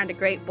moved behind a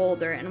great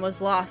boulder and was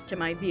lost to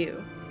my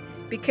view.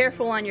 Be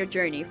careful on your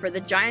journey, for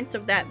the giants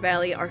of that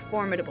valley are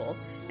formidable,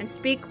 and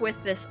speak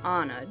with this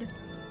Onod.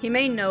 He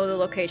may know the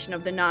location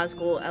of the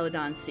Nazgul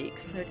Eladon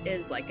seeks, so it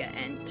is like an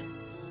Ent.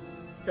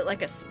 Is it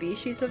like a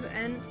species of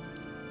Ent?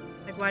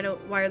 Like,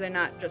 why are they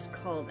not just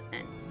called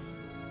Ents?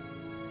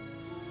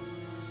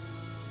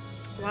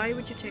 Why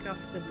would you take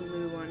off the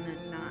blue one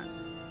and not...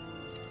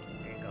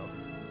 There you go.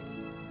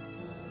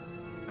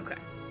 Okay.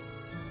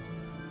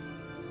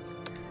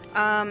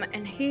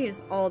 And he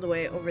is all the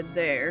way over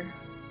there.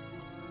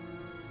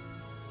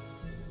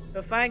 So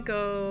if I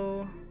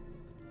go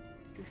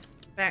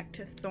back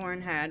to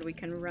Thornhead, we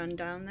can run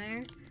down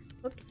there.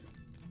 Whoops.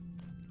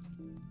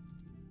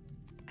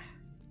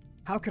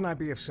 How can I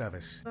be of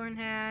service?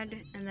 Thornhead,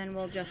 and then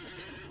we'll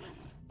just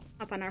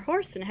hop on our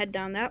horse and head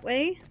down that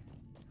way.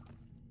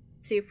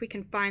 See if we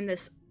can find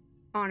this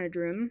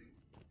Onodrim.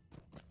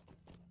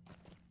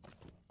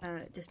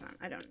 Dismount.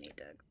 I don't need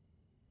to.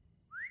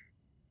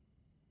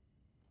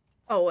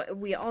 Oh,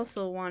 we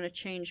also want to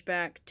change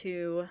back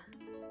to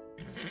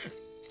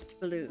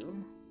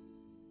blue.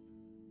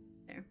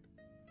 There.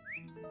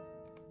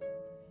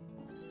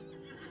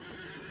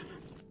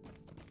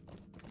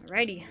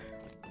 Alrighty.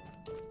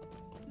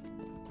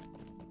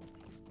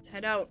 Let's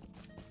head out.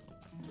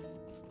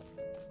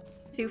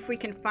 See if we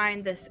can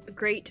find this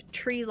great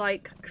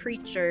tree-like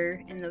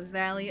creature in the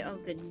Valley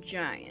of the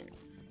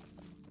Giants.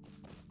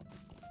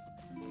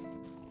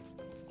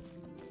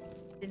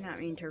 Did not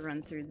mean to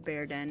run through the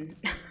bear den.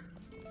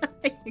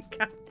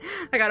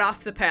 I got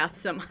off the path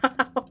somehow.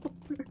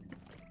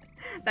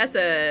 That's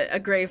a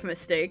grave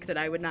mistake that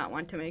I would not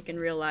want to make in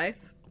real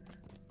life.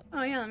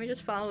 Oh yeah, let me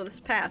just follow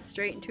this path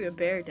straight into a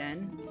bear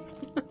den.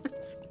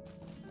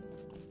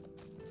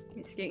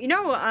 You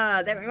know,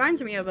 that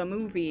reminds me of a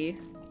movie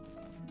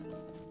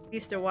I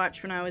used to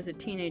watch when I was a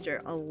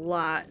teenager a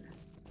lot,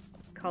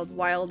 called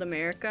Wild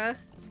America.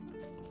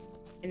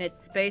 And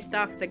it's based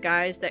off the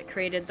guys that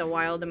created the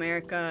Wild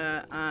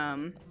America,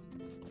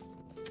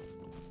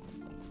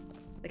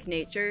 like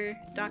nature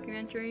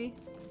documentary.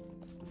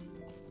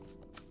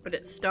 But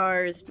it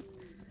stars,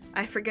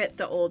 I forget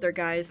the older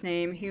guy's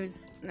name.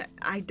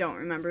 I don't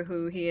remember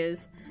who he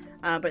is.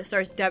 But it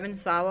stars Devon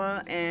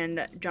Sawa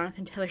and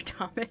Jonathan Taylor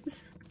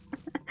Thomas.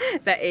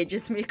 That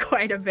ages me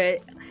quite a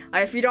bit.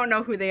 If you don't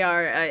know who they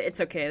are, it's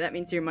okay. That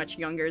means you're much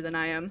younger than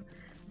I am.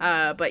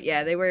 But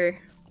yeah, they were...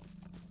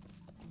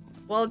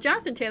 Well,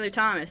 Jonathan Taylor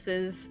Thomas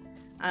is...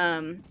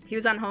 he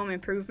was on Home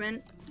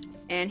Improvement,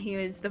 and he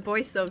was the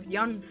voice of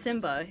young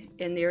Simba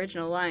in the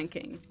original Lion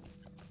King.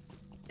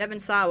 Devon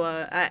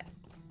Sawa,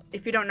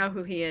 if you don't know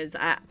who he is,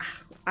 I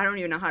don't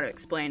even know how to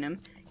explain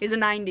him. He's a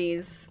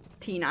 90s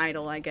teen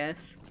idol, I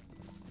guess.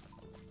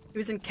 He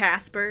was in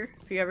Casper,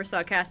 if you ever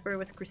saw Casper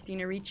with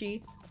Christina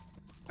Ricci.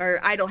 Or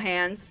Idle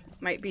Hands,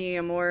 might be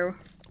a more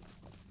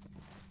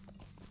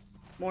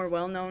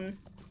well-known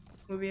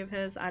movie of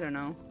his. I don't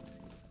know.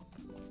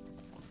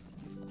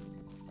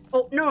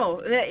 Oh,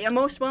 no, the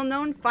most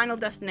well-known, Final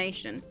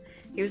Destination.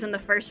 He was in the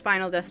first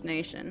Final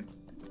Destination.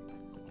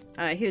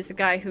 He was the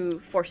guy who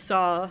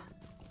foresaw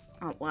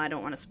Oh, well, I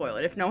don't want to spoil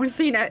it if no one's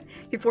seen it.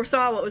 He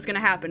foresaw what was going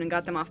to happen and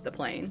got them off the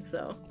plane,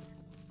 so.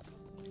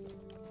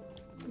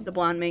 The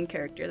blonde main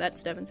character,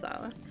 that's Devon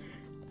Sawa.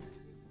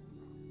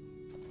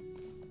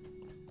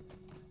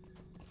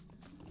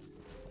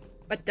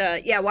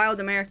 But, yeah, Wild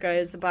America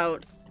is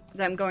about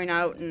them going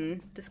out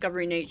and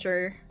discovering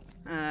nature,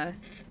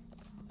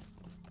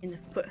 in the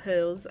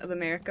foothills of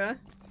America.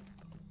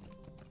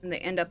 And they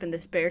end up in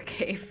this bear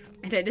cave.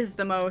 And it is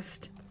the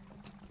most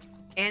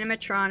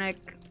animatronic,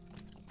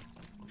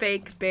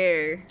 fake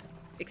bear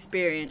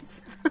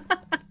experience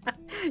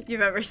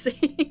you've ever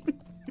seen.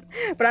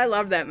 But I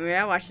love that movie.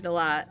 I watched it a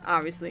lot,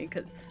 obviously,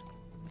 because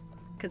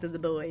of the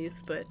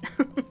boys, but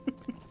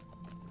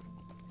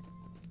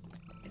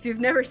if you've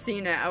never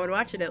seen it, I would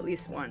watch it at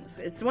least once.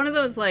 It's one of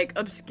those, like,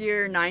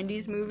 obscure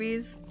 90s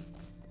movies,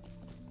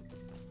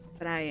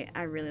 but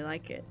I really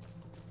like it.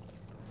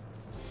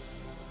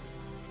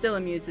 It still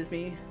amuses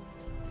me.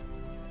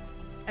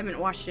 I haven't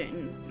watched it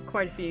in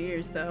quite a few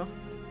years, though.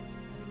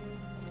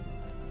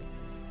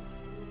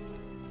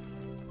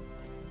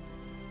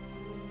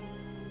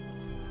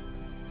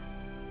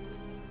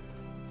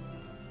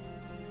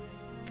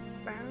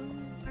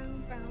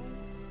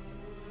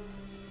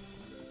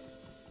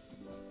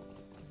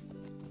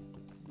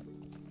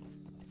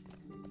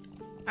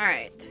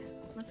 Alright,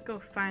 let's go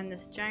find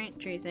this giant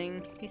tree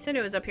thing. He said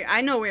it was up here. I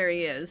know where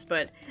he is,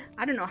 but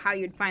I don't know how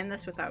you'd find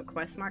this without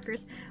quest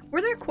markers.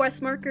 Were there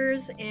quest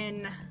markers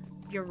in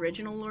the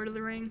original Lord of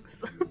the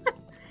Rings?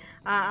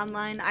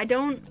 Online? I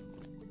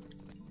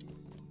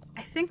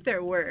think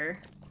there were.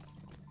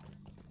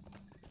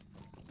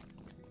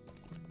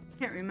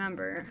 Can't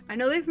remember. I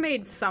know they've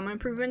made some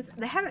improvements.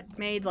 They haven't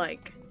made,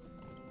 like,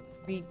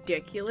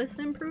 ridiculous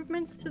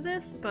improvements to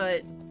this,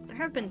 but there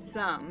have been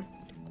some.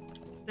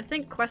 I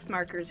think quest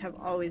markers have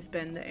always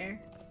been there.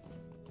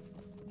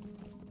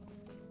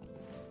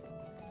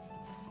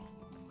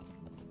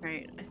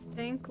 Right, I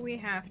think we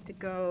have to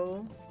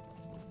go...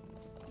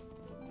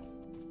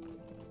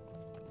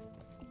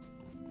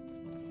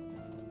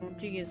 Oh,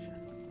 geez.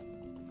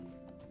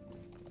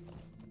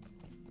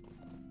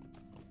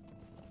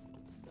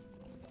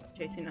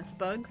 Chasing us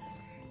bugs.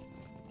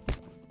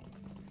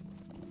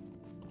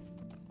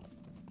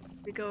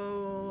 We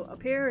go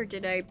up here, or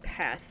did I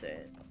pass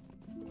it?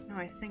 No,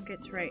 I think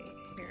it's right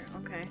here.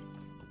 Okay.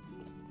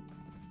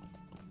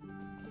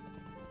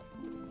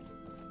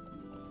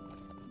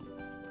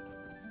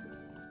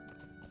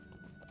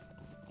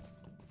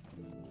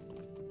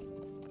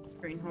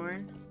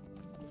 Greenhorn.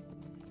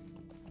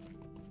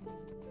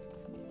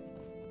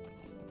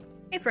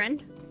 Hey,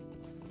 friend.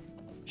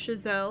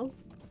 Chazelle.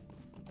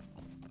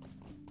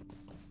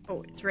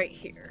 Oh, it's right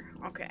here.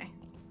 Okay.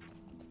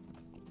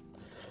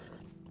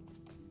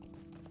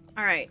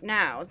 Alright,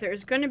 now,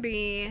 there's gonna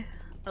be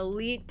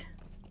elite...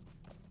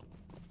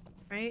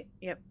 Right?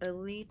 Yep,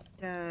 elite,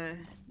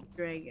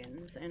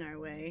 dragons in our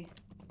way.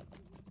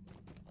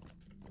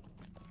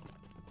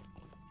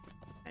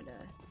 I'd,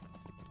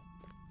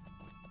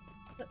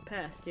 slip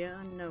past you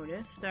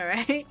unnoticed.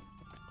 Alright.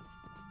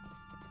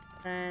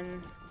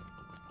 Then,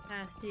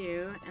 past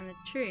you, and the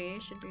tree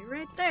should be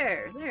right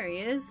there. There he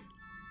is.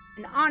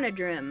 An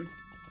Onodrim.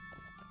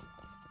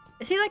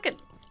 Is he like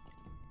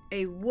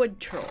a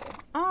wood troll?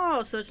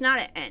 Oh, so it's not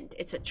an ent.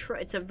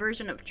 It's a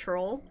version of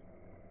troll.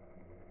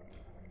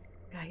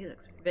 God, he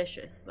looks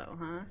vicious though,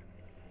 huh?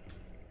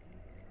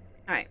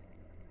 Alright.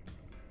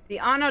 The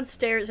Onod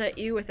stares at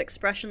you with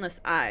expressionless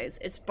eyes.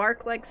 Its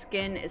bark-like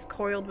skin is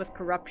coiled with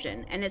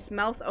corruption, and its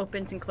mouth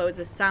opens and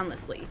closes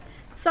soundlessly.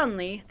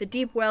 Suddenly, the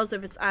deep wells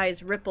of its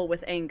eyes ripple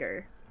with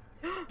anger.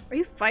 Are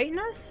you fighting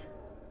us?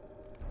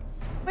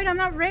 Wait, I'm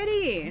not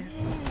ready!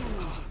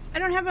 I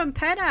don't have a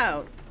pet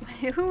out!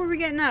 Who are we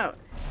getting out?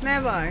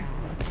 Mavar.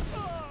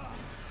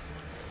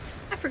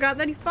 I forgot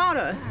that he fought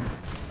us.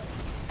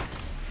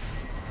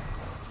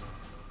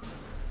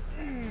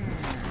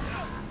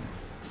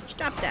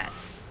 Stop that.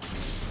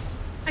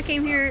 I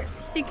came here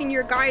seeking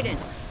your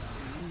guidance.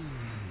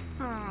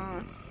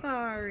 Aw,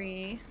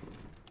 sorry.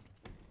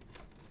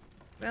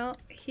 Well,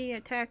 he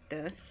attacked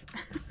us.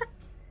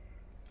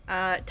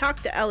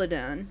 Talk to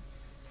Eladon.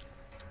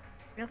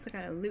 We also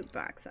got a loot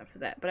box after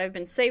that, but I've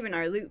been saving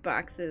our loot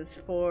boxes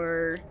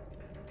for...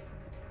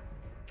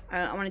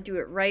 I want to do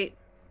it right...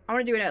 I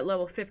want to do it at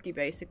level 50,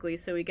 basically,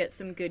 so we get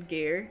some good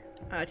gear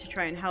to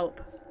try and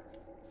help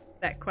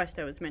that quest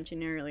I was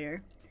mentioning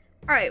earlier.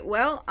 Alright,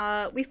 well,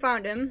 we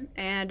found him,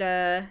 and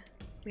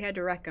we had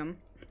to wreck him.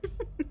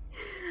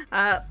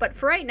 But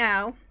for right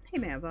now... Hey,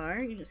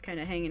 Mavar, you're just kind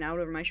of hanging out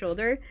over my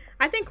shoulder.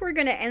 I think we're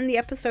going to end the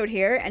episode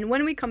here, and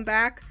when we come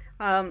back,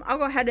 I'll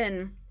go ahead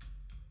and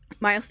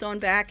milestone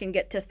back and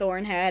get to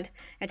Thornhead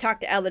and talk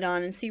to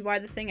Eladon and see why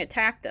the thing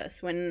attacked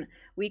us when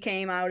we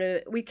came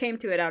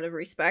to it out of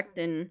respect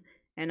and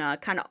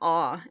kind of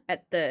awe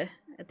at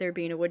there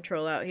being a wood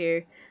troll out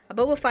here.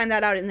 But we'll find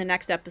that out in the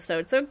next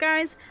episode. So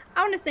guys,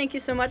 I want to thank you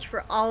so much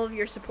for all of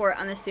your support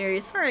on this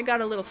series. Sorry I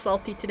got a little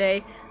salty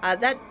today.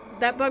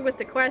 That bug with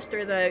the quest,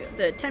 or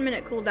the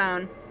 10-minute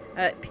cooldown,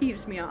 It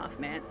peeves me off,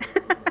 man.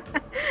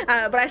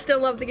 But I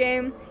still love the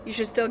game. You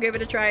should still give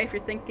it a try if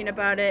you're thinking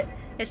about it.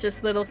 It's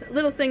just little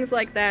things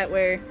like that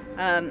where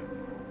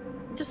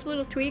just a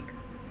little tweak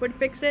would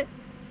fix it.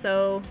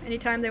 So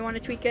anytime they want to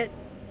tweak it,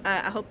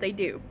 I hope they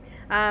do.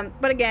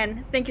 But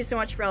again, thank you so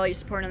much for all your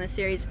support on this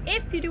series.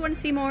 If you do want to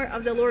see more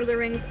of the Lord of the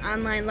Rings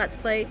online Let's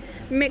Play,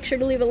 make sure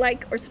to leave a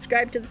like or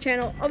subscribe to the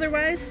channel.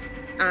 Otherwise,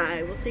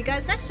 I will see you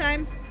guys next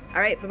time.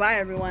 Alright, bye-bye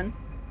everyone.